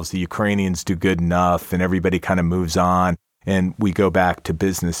resolves, the Ukrainians do good enough and everybody kind of moves on and we go back to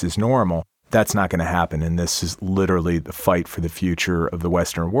business as normal. That's not going to happen. And this is literally the fight for the future of the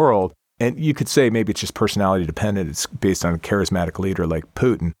Western world. And you could say maybe it's just personality dependent. It's based on a charismatic leader like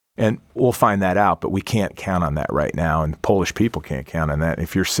Putin. And we'll find that out, but we can't count on that right now. And Polish people can't count on that.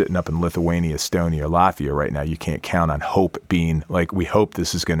 If you're sitting up in Lithuania, Estonia, or Latvia right now, you can't count on hope being like, we hope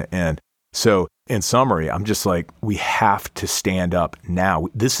this is going to end. So in summary, I'm just like, we have to stand up now.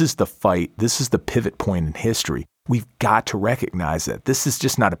 This is the fight. This is the pivot point in history. We've got to recognize that this is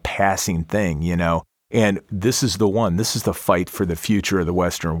just not a passing thing, and this is the one. This is the fight for the future of the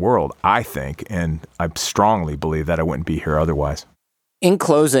Western world, I think. And I strongly believe that I wouldn't be here otherwise. In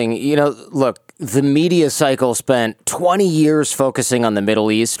closing, look, the media cycle spent 20 years focusing on the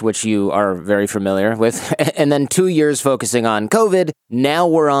Middle East, which you are very familiar with, and then 2 years focusing on COVID. Now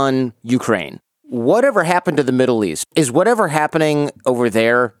we're on Ukraine. Whatever happened to the Middle East? Is whatever happening over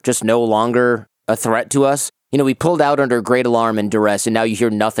there just no longer a threat to us? We pulled out under great alarm and duress, and now you hear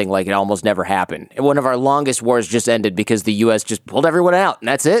nothing like it almost never happened. And one of our longest wars just ended because the U.S. just pulled everyone out, and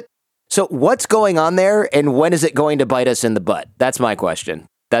that's it. So what's going on there, and when is it going to bite us in the butt? That's my question.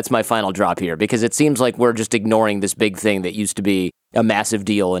 That's my final drop here, because it seems like we're just ignoring this big thing that used to be a massive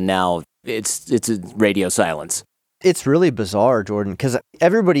deal, and now it's a radio silence. It's really bizarre, Jordan, because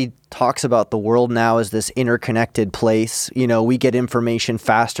everybody talks about the world now as this interconnected place. We get information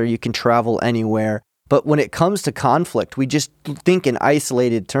faster. You can travel anywhere. But when it comes to conflict, we just think in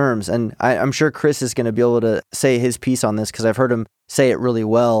isolated terms. And I'm sure Chris is going to be able to say his piece on this because I've heard him say it really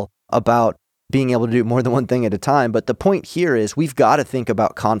well about being able to do more than one thing at a time. But the point here is we've got to think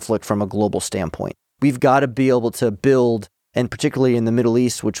about conflict from a global standpoint. We've got to be able to build, and particularly in the Middle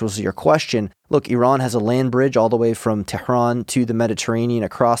East, which was your question. Look, Iran has a land bridge all the way from Tehran to the Mediterranean,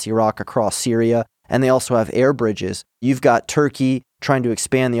 across Iraq, across Syria, and they also have air bridges. You've got Turkey trying to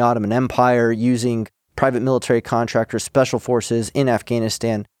expand the Ottoman Empire using private military contractors, special forces in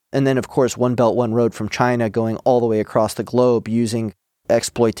Afghanistan, and then, of course, One Belt, One Road from China going all the way across the globe using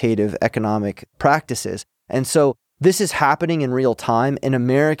exploitative economic practices. And so this is happening in real time, and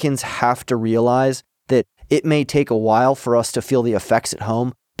Americans have to realize that it may take a while for us to feel the effects at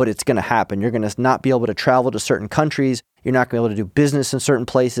home, but it's going to happen. You're going to not be able to travel to certain countries. You're not going to be able to do business in certain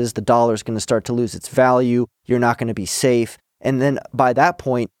places. The dollar is going to start to lose its value. You're not going to be safe. And then by that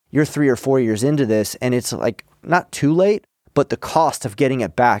point, you're 3 or 4 years into this, and it's like not too late, but the cost of getting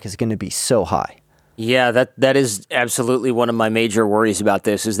it back is going to be so high. Yeah, that is absolutely one of my major worries about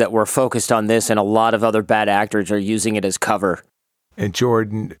this, is that we're focused on this and a lot of other bad actors are using it as cover. And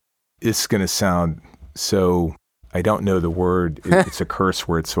Jordan, it's going to sound so, I don't know the word, it's a curse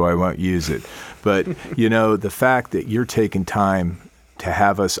word, so I won't use it. But, the fact that you're taking time to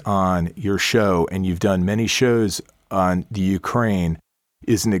have us on your show, and you've done many shows on the Ukraine,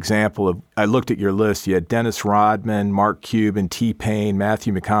 is an example of, I looked at your list, you had Dennis Rodman, Mark Cuban, T-Pain,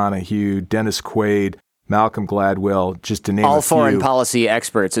 Matthew McConaughey, Dennis Quaid, Malcolm Gladwell, just to name all a few. All foreign policy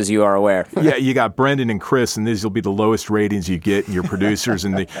experts, as you are aware. Yeah, you got Brendan and Chris, and these will be the lowest ratings you get, and your producers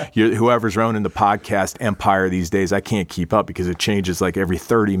and whoever's owning the podcast empire these days. I can't keep up because it changes like every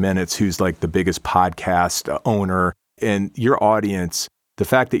 30 minutes who's like the biggest podcast owner. And your audience, the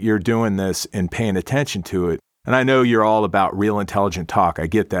fact that you're doing this and paying attention to it, and I know you're all about real intelligent talk. I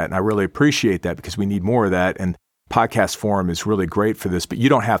get that. And I really appreciate that because we need more of that. And Podcast Forum is really great for this, but you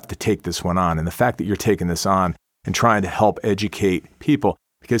don't have to take this one on. And the fact that you're taking this on and trying to help educate people,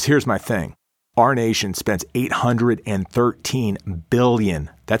 because here's my thing. Our nation spends $813 billion,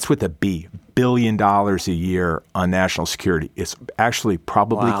 that's with a B, $billion a year on national security. It's actually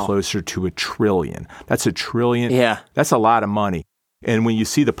probably closer to $1 trillion. That's $1 trillion. Yeah. That's a lot of money. And when you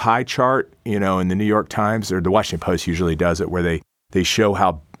see the pie chart, in the New York Times, or the Washington Post usually does it, where they show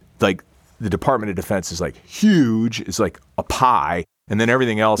how like the Department of Defense is like huge, it's like a pie, and then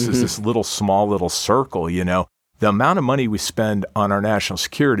everything else is this small little circle, The amount of money we spend on our national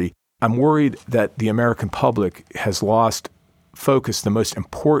security, I'm worried that the American public has lost focus. The most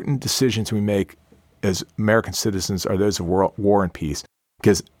important decisions we make as American citizens are those of war and peace,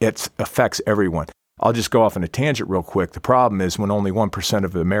 because it affects everyone. I'll just go off on a tangent real quick. The problem is when only 1%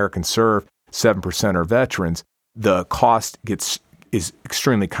 of Americans serve, 7% are veterans, the cost is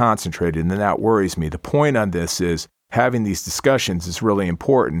extremely concentrated, and that worries me. The point on this is having these discussions is really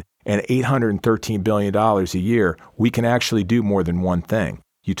important, and $813 billion a year, we can actually do more than one thing.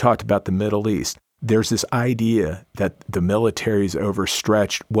 You talked about the Middle East. There's this idea that the military is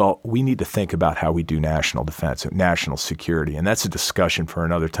overstretched. Well, we need to think about how we do national defense, national security, and that's a discussion for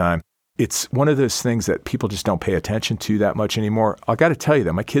another time. It's one of those things that people just don't pay attention to that much anymore. I got to tell you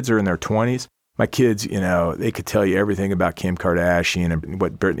that my kids are in their 20s. My kids, they could tell you everything about Kim Kardashian and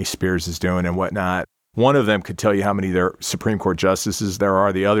what Britney Spears is doing and whatnot. One of them could tell you how many there Supreme Court justices there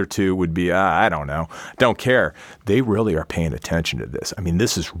are. The other two would be, I don't know, don't care. They really are paying attention to this. I mean,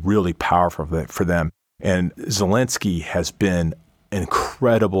 this is really powerful for them. And Zelensky has been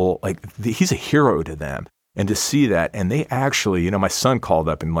incredible. He's a hero to them. And to see that, and they actually, my son called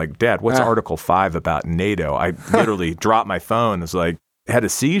up and like, Dad, what's Article 5 about NATO? I literally dropped my phone. It's like, had a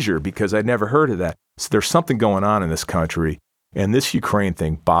seizure because I'd never heard of that. So there's something going on in this country. And this Ukraine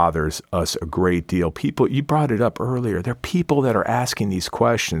thing bothers us a great deal. People, you brought it up earlier. There are people that are asking these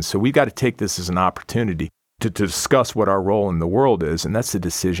questions. So we got to take this as an opportunity to discuss what our role in the world is. And that's the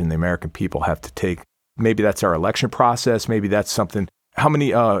decision the American people have to take. Maybe that's our election process. Maybe that's something. How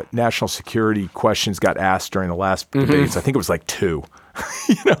many national security questions got asked during the last debates? I think it was like 2,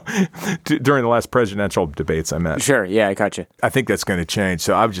 during the last presidential debates I met. Sure. Yeah, I got you. I think that's going to change.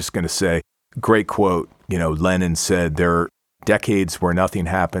 So I'm just going to say, great quote. Lenin said, there are decades where nothing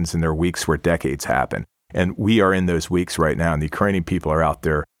happens and there are weeks where decades happen. And we are in those weeks right now. And the Ukrainian people are out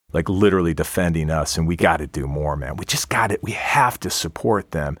there like literally defending us. And we got to do more, man. We just got it. We have to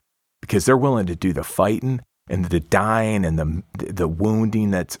support them because they're willing to do the fighting. And the dying and the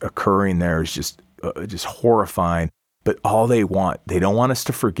wounding that's occurring there is just horrifying. But all they don't want us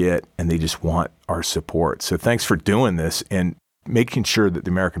to forget, and they just want our support. So thanks for doing this and making sure that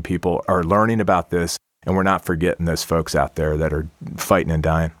the American people are learning about this, and we're not forgetting those folks out there that are fighting and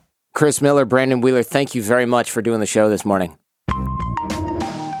dying. Chris Miller, Brandon Wheeler, thank you very much for doing the show this morning.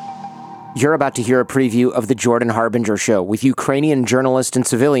 You're about to hear a preview of The Jordan Harbinger Show with Ukrainian journalist and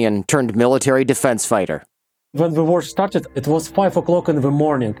civilian turned military defense fighter. When the war started, it was 5 o'clock in the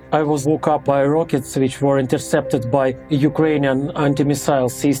morning. I was woke up by rockets which were intercepted by a Ukrainian anti-missile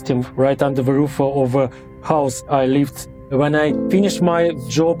system right under the roof of a house I lived. When I finished my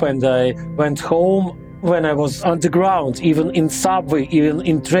job and I went home, when I was underground, even in subway, even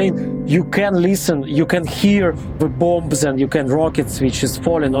in train, you can listen, you can hear the bombs and you can rockets which is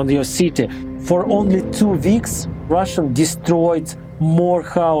falling on your city. For only 2 weeks, Russia destroyed more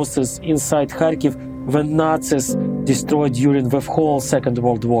houses inside Kharkiv than Nazis destroyed during the whole Second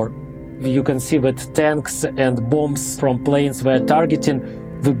World War. You can see that tanks and bombs from planes were targeting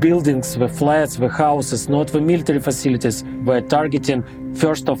the buildings, the flats, the houses, not the military facilities, were targeting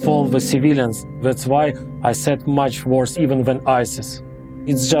first of all the civilians. That's why I said much worse even than ISIS.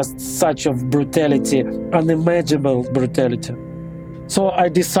 It's just such a brutality, unimaginable brutality. So I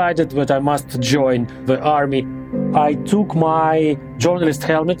decided that I must join the army. I took my journalist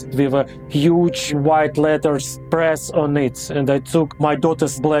helmet with a huge white letters press on it, and I took my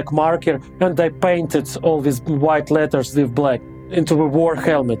daughter's black marker and I painted all these white letters with black into the war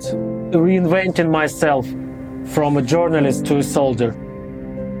helmet, reinventing myself from a journalist to a soldier.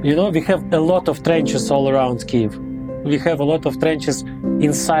 We have a lot of trenches all around Kiev. We have a lot of trenches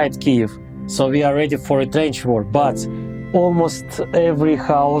inside Kiev, so we are ready for a trench war, but almost every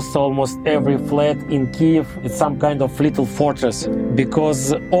house, almost every flat in Kiev is some kind of little fortress,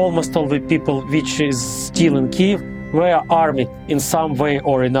 because almost all the people which is still in Kiev were armed in some way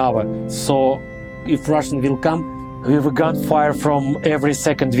or another. So if Russian will come, we have gunfire from every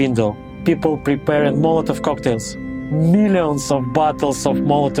second window. People preparing Molotov cocktails. Millions of bottles of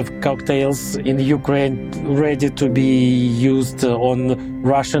Molotov cocktails in Ukraine ready to be used on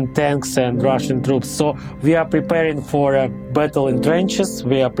Russian tanks and Russian troops. So we are preparing for a battle in trenches.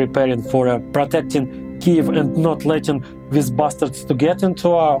 We are preparing for protecting Kiev and not letting these bastards to get into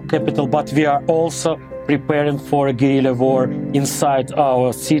our capital. But we are also preparing for a guerrilla war inside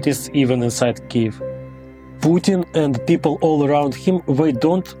our cities, even inside Kiev. Putin and people all around him, they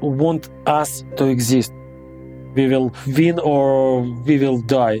don't want us to exist. We will win or we will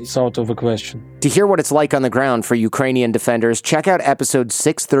die. It's out of the question. To hear what it's like on the ground for Ukrainian defenders, check out episode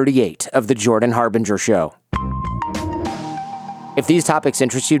 638 of The Jordan Harbinger Show. If these topics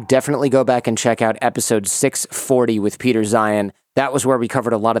interest you, definitely go back and check out episode 640 with Peter Zion. That was where we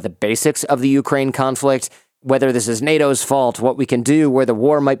covered a lot of the basics of the Ukraine conflict, whether this is NATO's fault, what we can do, where the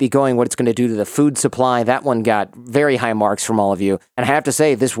war might be going, what it's going to do to the food supply. That one got very high marks from all of you. And I have to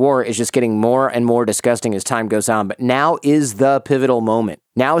say, this war is just getting more and more disgusting as time goes on. But now is the pivotal moment.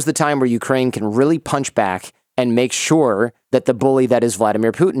 Now is the time where Ukraine can really punch back and make sure that the bully that is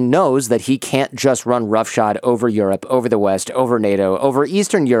Vladimir Putin knows that he can't just run roughshod over Europe, over the West, over NATO, over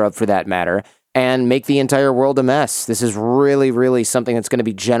Eastern Europe for that matter, and make the entire world a mess. This is really, really something that's going to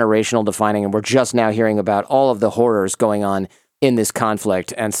be generational defining, and we're just now hearing about all of the horrors going on in this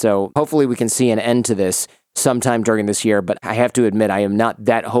conflict. And so hopefully we can see an end to this sometime during this year, but I have to admit I am not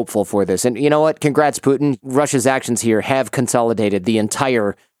that hopeful for this. And you know what? Congrats, Putin. Russia's actions here have consolidated the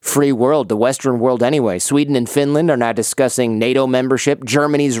entire Free world, the Western world anyway. Sweden and Finland are now discussing NATO membership.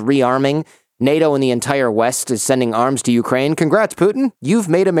 Germany's rearming. NATO and the entire West is sending arms to Ukraine. Congrats, Putin. You've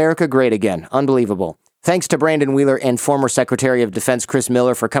made America great again. Unbelievable. Thanks to Brandon Wheeler and former Secretary of Defense Chris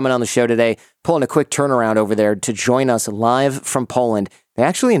Miller for coming on the show today, pulling a quick turnaround over there to join us live from Poland. They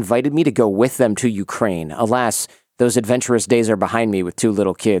actually invited me to go with them to Ukraine. Alas, those adventurous days are behind me with 2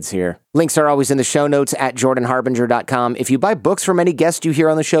 little kids here. Links are always in the show notes at jordanharbinger.com. If you buy books from any guest you hear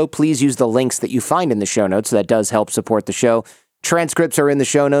on the show, please use the links that you find in the show notes. That does help support the show. Transcripts are in the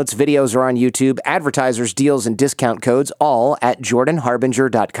show notes. Videos are on YouTube. Advertisers, deals, and discount codes all at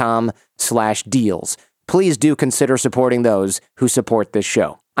jordanharbinger.com/deals. Please do consider supporting those who support this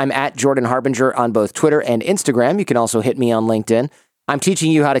show. I'm at Jordan Harbinger on both Twitter and Instagram. You can also hit me on LinkedIn. I'm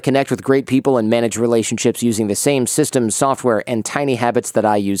teaching you how to connect with great people and manage relationships using the same systems, software, and tiny habits that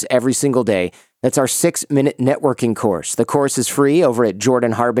I use every single day. That's our 6-minute networking course. The course is free over at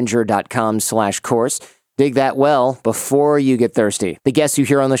jordanharbinger.com/course. Dig that well before you get thirsty. The guests you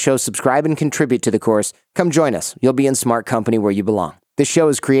hear on the show subscribe and contribute to the course. Come join us. You'll be in smart company where you belong. This show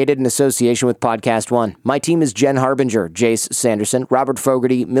is created in association with Podcast One. My team is Jen Harbinger, Jace Sanderson, Robert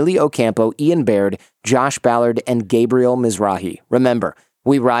Fogarty, Millie Ocampo, Ian Baird, Josh Ballard, and Gabriel Mizrahi. Remember,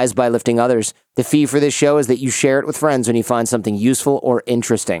 we rise by lifting others. The fee for this show is that you share it with friends when you find something useful or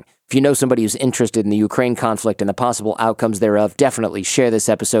interesting. If you know somebody who's interested in the Ukraine conflict and the possible outcomes thereof, definitely share this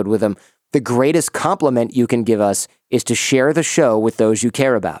episode with them. The greatest compliment you can give us is to share the show with those you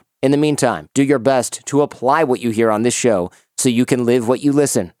care about. In the meantime, do your best to apply what you hear on this show so you can live what you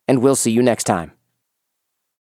listen, and we'll see you next time.